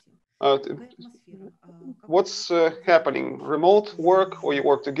offices? What's happening? Remote work, or you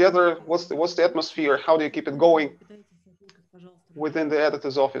work together? What's the atmosphere? How do you keep it going within the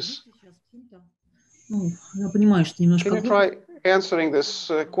editor's office? Can you try answering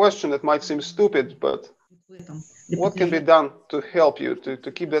this question that might seem stupid, but what can be done to help you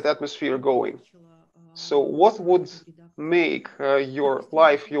to keep that atmosphere going? So what would make your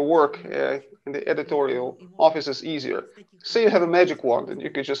life, your work in the editorial offices easier? Say you have a magic wand and you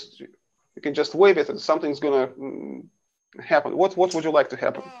can just wave it and something's gonna happen. What would you like to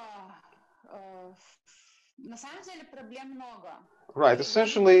happen? Right.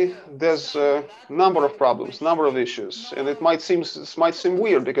 Essentially, there's a number of problems, number of issues, and it might seem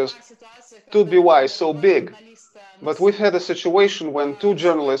weird because TUT.BY is so big. But we've had a situation when 2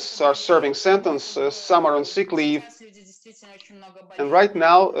 journalists are serving sentence, some are on sick leave, and right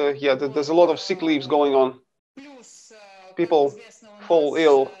now, yeah, there's a lot of sick leaves going on. People fall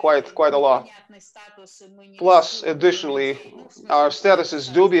ill quite a lot. Plus, additionally, our status is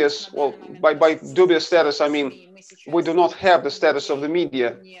dubious. Well, by dubious status, I mean we do not have the status of the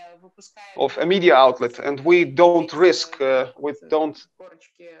media, of a media outlet, and we don't risk, we don't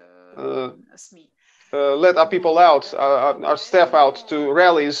let our people out, our staff out to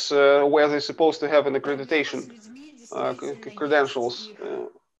rallies where they're supposed to have an accreditation, credentials.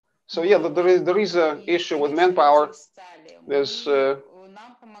 So yeah, there is an issue with manpower. There's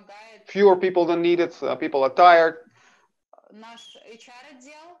fewer people than needed. People are tired.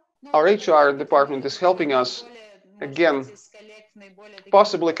 Our HR department is helping us, again,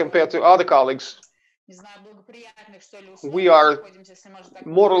 possibly compared to other colleagues. We are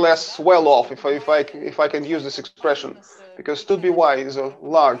more or less well off, if I can use this expression, because TUT.BY is a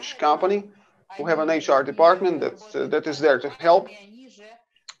large company. We have an HR department that is there to help.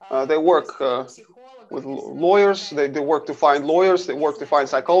 They work with lawyers. They work to find lawyers. They work to find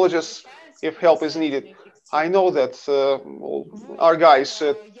psychologists if help is needed. I know that our guys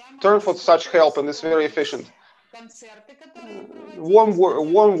turn for such help, and it's very efficient.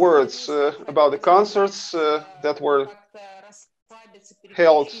 Warm words about the concerts that were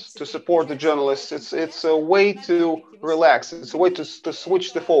held to support the journalists. It's a way to relax. It's a way to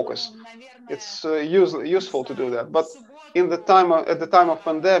switch the focus. It's useful to do that. But at the time of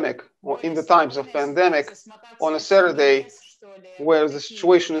pandemic, or in the times of pandemic, on a Saturday, where the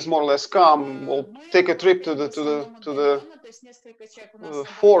situation is more or less calm, we'll take a trip to the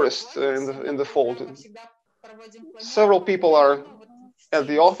forest in the fold. Several people are at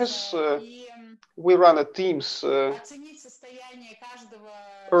the office. We run a Teams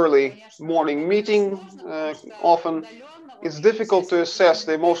early morning meeting often. It's difficult to assess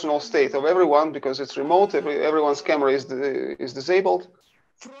the emotional state of everyone because it's remote. Everyone's camera is disabled.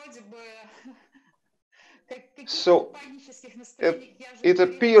 So it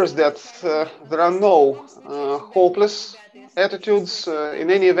appears that there are no hopeless attitudes.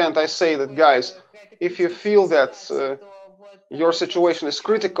 In any event, I say that, guys, if you feel that your situation is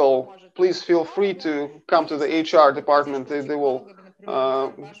critical, please feel free to come to the HR department. They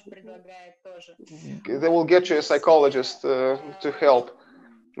will get you a psychologist to help.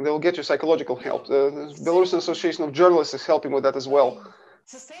 They will get you psychological help. The Belarusian Association of Journalists is helping with that as well.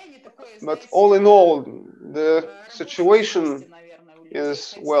 But all in all, the situation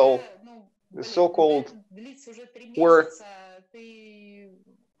is, well, the so-called, where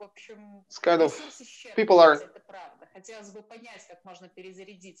it's kind of, people are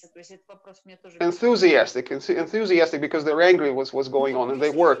enthusiastic because they're angry with what's going on, and they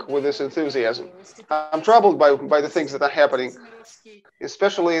work with this enthusiasm. I'm troubled by the things that are happening,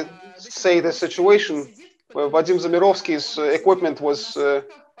 especially, say, the situation where Vadim Zamirovsky's equipment was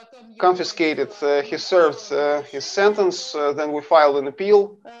confiscated. He served his sentence, then we filed an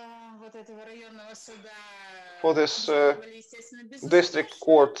appeal for this district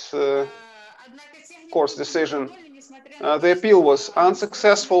court's decision. The appeal was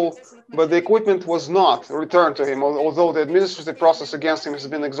unsuccessful, but the equipment was not returned to him, although the administrative process against him has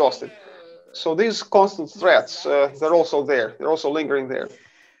been exhausted. So these constant threats, they're also there. They're also lingering there.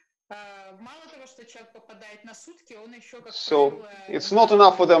 So it's not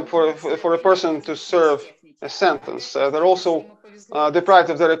enough for them for a person to serve a sentence. They're also deprived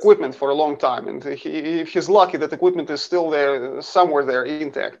of their equipment for a long time, and if he's lucky, that equipment is still there, somewhere there,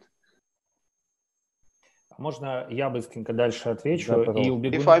 intact. Можно я быстренько дальше отвечу и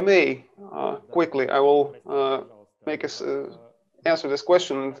убегу? If I may, quickly, I will answer this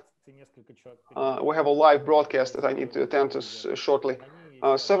question. We have a live broadcast that I need to attend to shortly.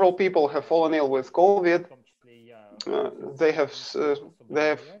 Several people have fallen ill with COVID. They have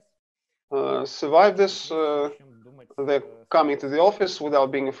survived this. They're coming to the office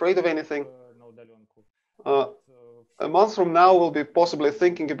without being afraid of anything. A month from now, we'll be possibly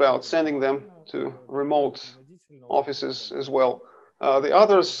thinking about sending them to remote offices as well. The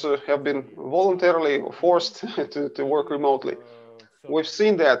others have been voluntarily forced to work remotely. We've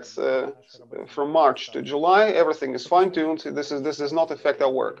seen that from March to July, everything is fine-tuned. This does not affect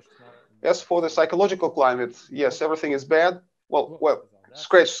our work. As for the psychological climate, yes, everything is bad. Well,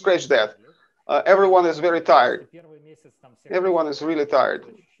 scratch that. Everyone is very tired. Everyone is really tired.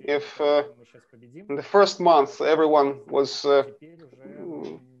 If in the first month everyone was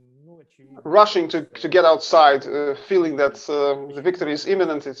rushing to get outside, feeling that the victory is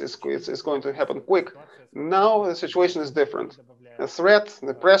imminent, it's going to happen quick. Now the situation is different. The threat,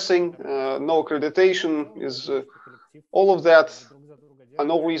 the pressing, no accreditation, is all of that are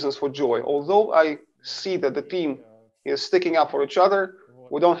no reasons for joy. Although I see that the team is sticking up for each other,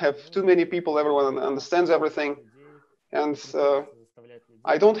 we don't have too many people, everyone understands everything, and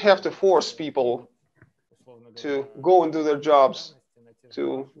I don't have to force people to go and do their jobs,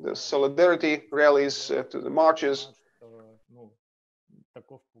 to the solidarity rallies, to the marches.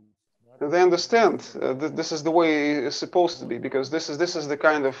 They understand that this is the way it's supposed to be, because this is the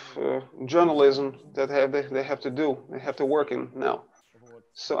kind of journalism that they have to do, they have to work in now.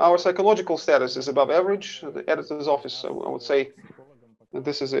 So our psychological status is above average. The editor's office, I would say,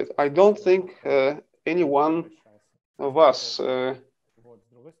 this is it. I don't think any one of us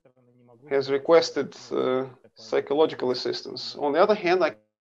has requested psychological assistance. On the other hand, I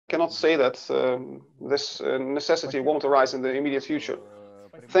cannot say that this necessity won't arise in the immediate future.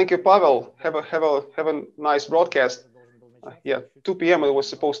 Thank you, Pavel. Have a nice broadcast. Yeah, 2 p.m. it was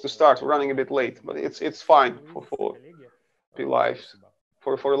supposed to start. We're running a bit late, but it's fine for a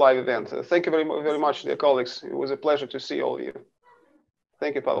live event. Thank you very much, dear colleagues. It was a pleasure to see all of you.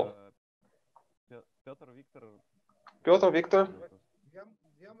 Thank you, Pavel. Piotr, Viktor?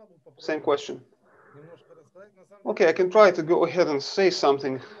 Same question. Okay, I can try to go ahead and say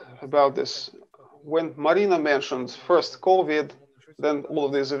something about this. When Maryna mentioned first COVID, then all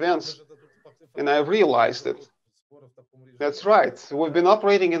of these events, and I realized that that's right. We've been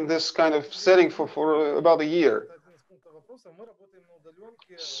operating in this kind of setting for about a year.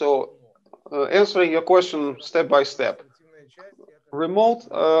 So answering your question step by step. Remote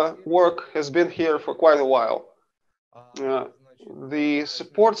work has been here for quite a while. The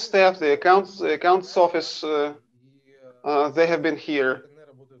support staff, the accounts office, they have been here.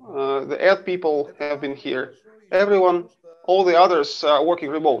 The ad people have been here. Everyone, all the others are working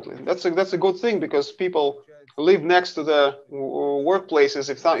remotely. That's a good thing, because people live next to the workplaces.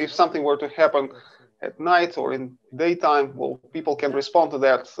 If something were to happen at night or in daytime, well, people can respond to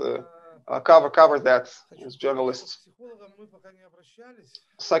that, cover that as journalists.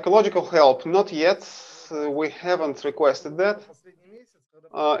 Psychological help, not yet. We haven't requested that.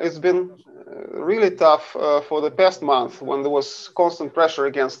 It's been really tough for the past month, when there was constant pressure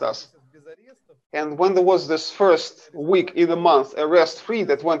against us. And when there was this first week in the month arrest-free,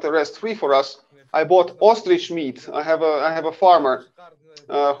 that went arrest-free for us, I bought ostrich meat. I have a farmer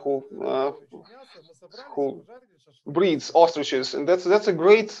who breeds ostriches, and that's a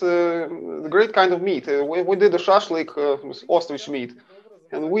great kind of meat. We did a shashlik with ostrich meat,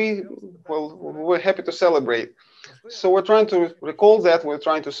 and we're happy to celebrate. So we're trying to recall that. We're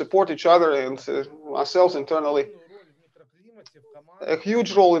trying to support each other and ourselves internally. A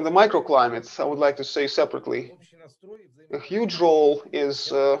huge role in the microclimates, I would like to say separately. A huge role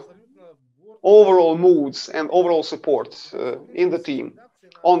is overall moods and overall support in the team,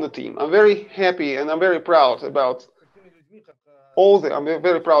 on the team. I'm very happy and I'm very proud about I'm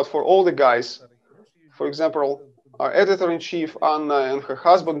very proud for all the guys. For example, our editor-in-chief, Anna, and her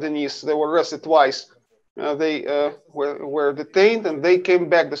husband, Denise, they were arrested twice. They were detained, and they came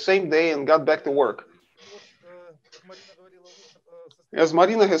back the same day and got back to work. As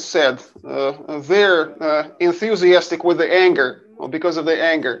Maryna has said, they're enthusiastic with the anger, or because of the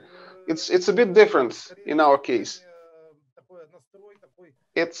anger. It's a bit different in our case.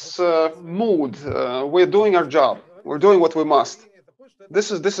 It's mood. We're doing our job. We're doing what we must.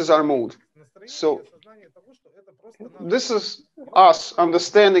 This is our mood. So this is us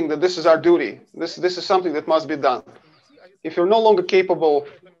understanding that this is our duty. This is something that must be done. If you're no longer capable,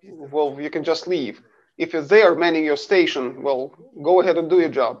 well, you can just leave. If you're there manning your station, well, go ahead and do your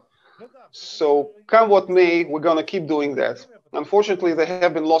job. So come what may, we're going to keep doing that. Unfortunately, there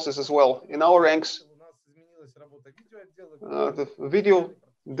have been losses as well. In our ranks, the video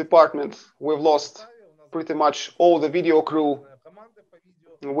department, we've lost pretty much all the video crew.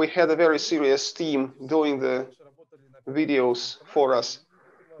 We had a very serious team doing the videos for us.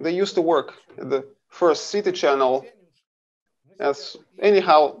 They used to work at the first city channel. As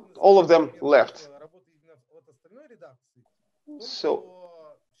anyhow, all of them left. So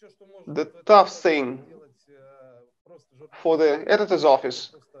the tough thing for the editor's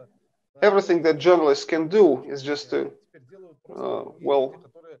office, everything that journalists can do is just to, well,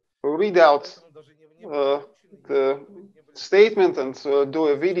 read out the statement and do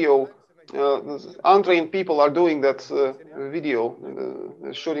a video. Untrained people are doing that video,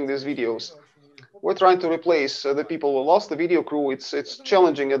 shooting these videos. We're trying to replace the people who lost the video crew. It's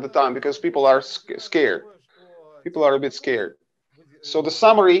challenging at the time because people are scared. People are a bit scared. So the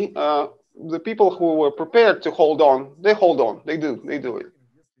summary, the people who were prepared to hold on, they hold on. They do it.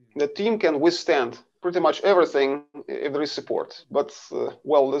 The team can withstand pretty much everything if there is support. But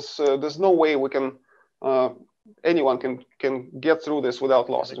well, there's no way we can. Anyone can get through this without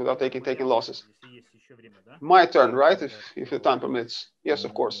losses, without taking losses. My turn, right? If the time permits. Yes,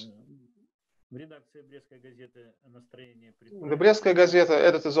 of course. The Brestskaya Gazeta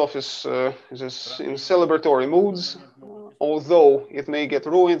editor's office is in celebratory moods, although it may get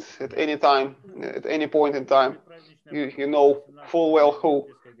ruined at any time, at any point in time. You know full well who,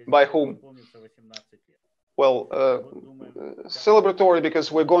 by whom. Well, celebratory because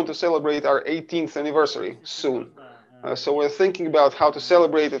we're going to celebrate our 18th anniversary soon. So we're thinking about how to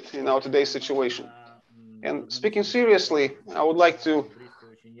celebrate it in our today's situation. And speaking seriously, I would like to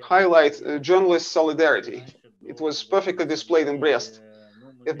highlight journalist solidarity. It was perfectly displayed in Brest.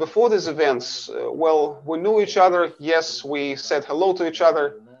 If before these events, well, we knew each other. Yes, we said hello to each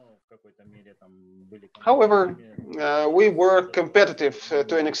other. However, we were competitive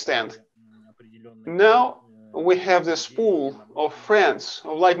to an extent. Now we have this pool of friends,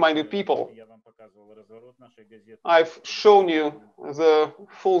 of like-minded people. I've shown you the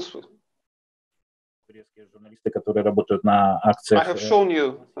full. I have shown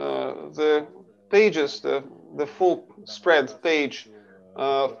you the pages, the full spread page.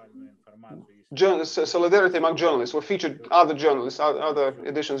 Solidarity among journalists. We featured other journalists, other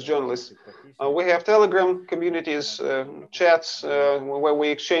editions journalists. We have Telegram communities, chats where we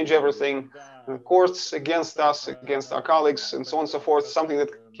exchange everything, courts against us, against our colleagues, and so on and so forth, something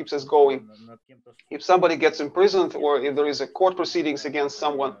that keeps us going. If somebody gets imprisoned or if there is a court proceedings against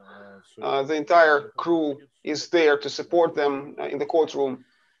someone, the entire crew is there to support them in the courtroom.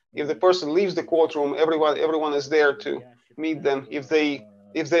 If the person leaves the courtroom, everyone is there to meet them. If they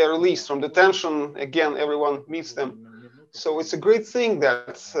are released from detention, again, everyone meets them. So it's a great thing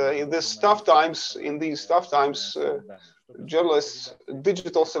that in these tough times, journalists'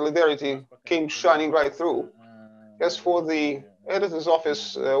 digital solidarity came shining right through. As for the editor's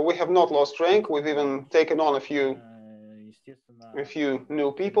office, we have not lost rank. We've even taken on a few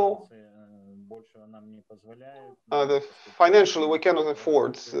new people. Financially, we cannot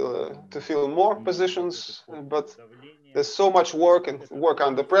afford to fill more positions, but there's so much work and work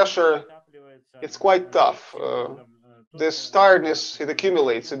under pressure. It's quite tough. This tiredness, it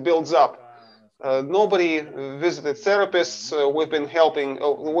accumulates, it builds up. Nobody visited therapists. We've been helping,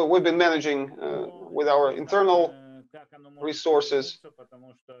 we've been managing with our internal resources.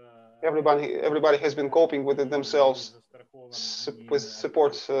 Everybody has been coping with it themselves, with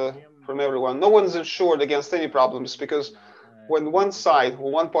support from everyone. No one's insured against any problems, because when one side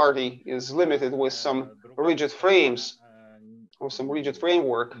or one party is limited with some rigid frames or some rigid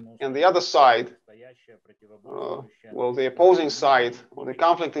framework, and the other side, well, the opposing side or the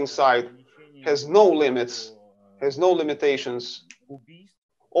conflicting side has no limits, has no limitations,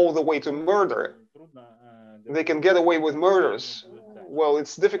 all the way to murder. They can get away with murders. Well,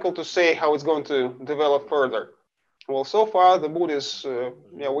 it's difficult to say how it's going to develop further. Well, so far the mood is,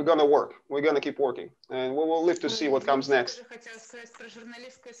 yeah, we're gonna work. We're gonna keep working, and we will live to see what comes next.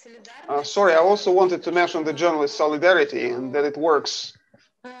 Sorry, I also wanted to mention the journalist solidarity and that it works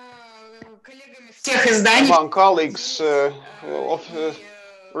among colleagues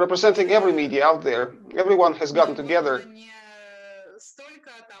representing every media out there. Everyone has gotten together,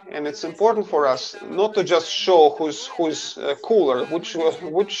 and it's important for us not to just show who's cooler, which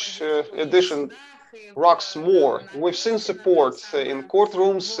edition rocks more. We've seen support in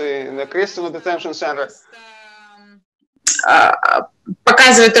courtrooms, in the Christian detention center.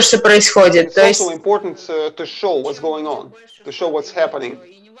 Показывает то, что происходит. It's also important to show what's going on, to show what's happening.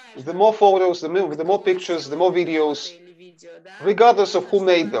 The more photos, the more pictures, the more videos, regardless of who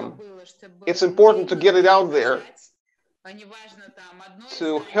made them, it's important to get it out there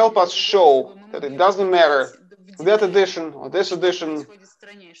to help us show that it doesn't matter that edition or this edition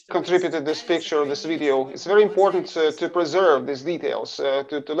contributed this picture or this video. It's very important to preserve these details,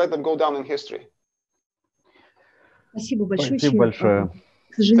 to let them go down in history. Спасибо Спасибо большое.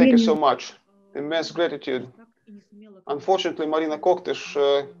 Thank you so much. Immense gratitude. Unfortunately, Maryna Koktysh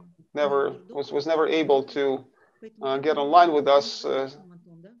was never able to get online with us.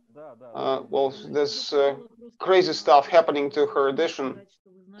 Well, there's crazy stuff happening to her edition,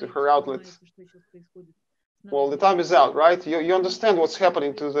 to her outlet. Well, the time is out, right? You understand what's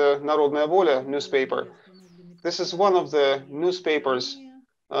happening to the Narodnaya Volya newspaper. This is one of the newspapers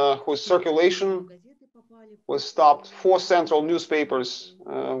whose circulation was stopped. 4 central newspapers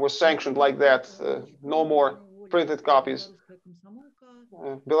were sanctioned like that. No more printed copies.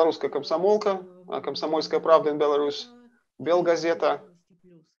 Belaruskaya Komsomolka, Komsomolskaya Pravda in Belarus, Bel Gazeta,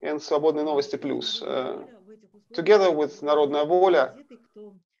 and Svobodne Novosti Plus. Together with Narodnaya Volya,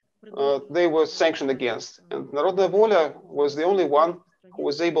 they were sanctioned against. And Narodnaya Volya was the only one who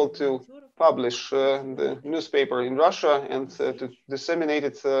was able to publish the newspaper in Russia and to disseminate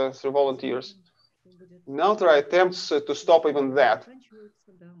it through volunteers. Now there are attempts to stop even that.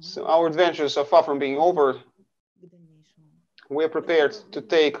 So our adventures are far from being over. We're prepared to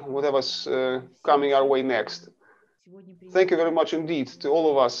take whatever's coming our way next. Thank you very much indeed to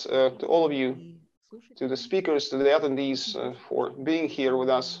all of us, to all of you, to the speakers, to the attendees for being here with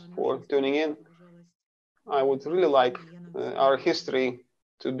us, for tuning in. I would really like our history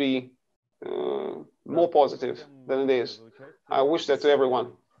to be more positive than it is. I wish that to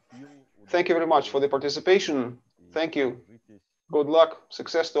everyone. Thank you very much for the participation. Thank you. Good luck.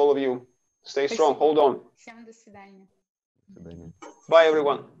 Success to all of you. Stay strong. Hold on. Bye,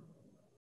 everyone.